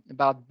actually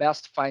about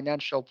best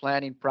financial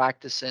planning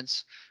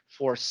practices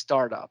for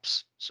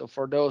startups. So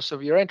for those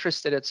of you who are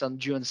interested, it's on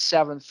June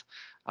 7th.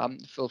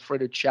 Feel free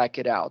to check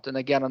it out. And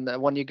again,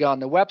 when you go on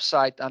the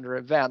website under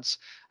events,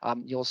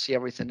 you'll see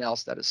everything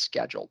else that is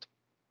scheduled.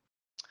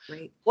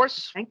 Great. Of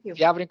course, Thank you. if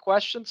you have any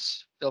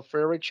questions, feel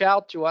free to reach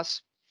out to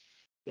us.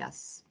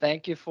 Yes.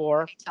 Thank you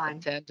for Anytime.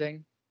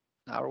 attending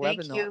our Thank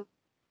webinar. you.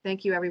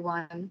 Thank you,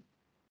 everyone.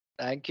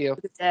 Thank you. Have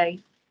a good day.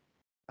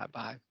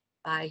 Bye-bye.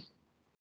 Bye.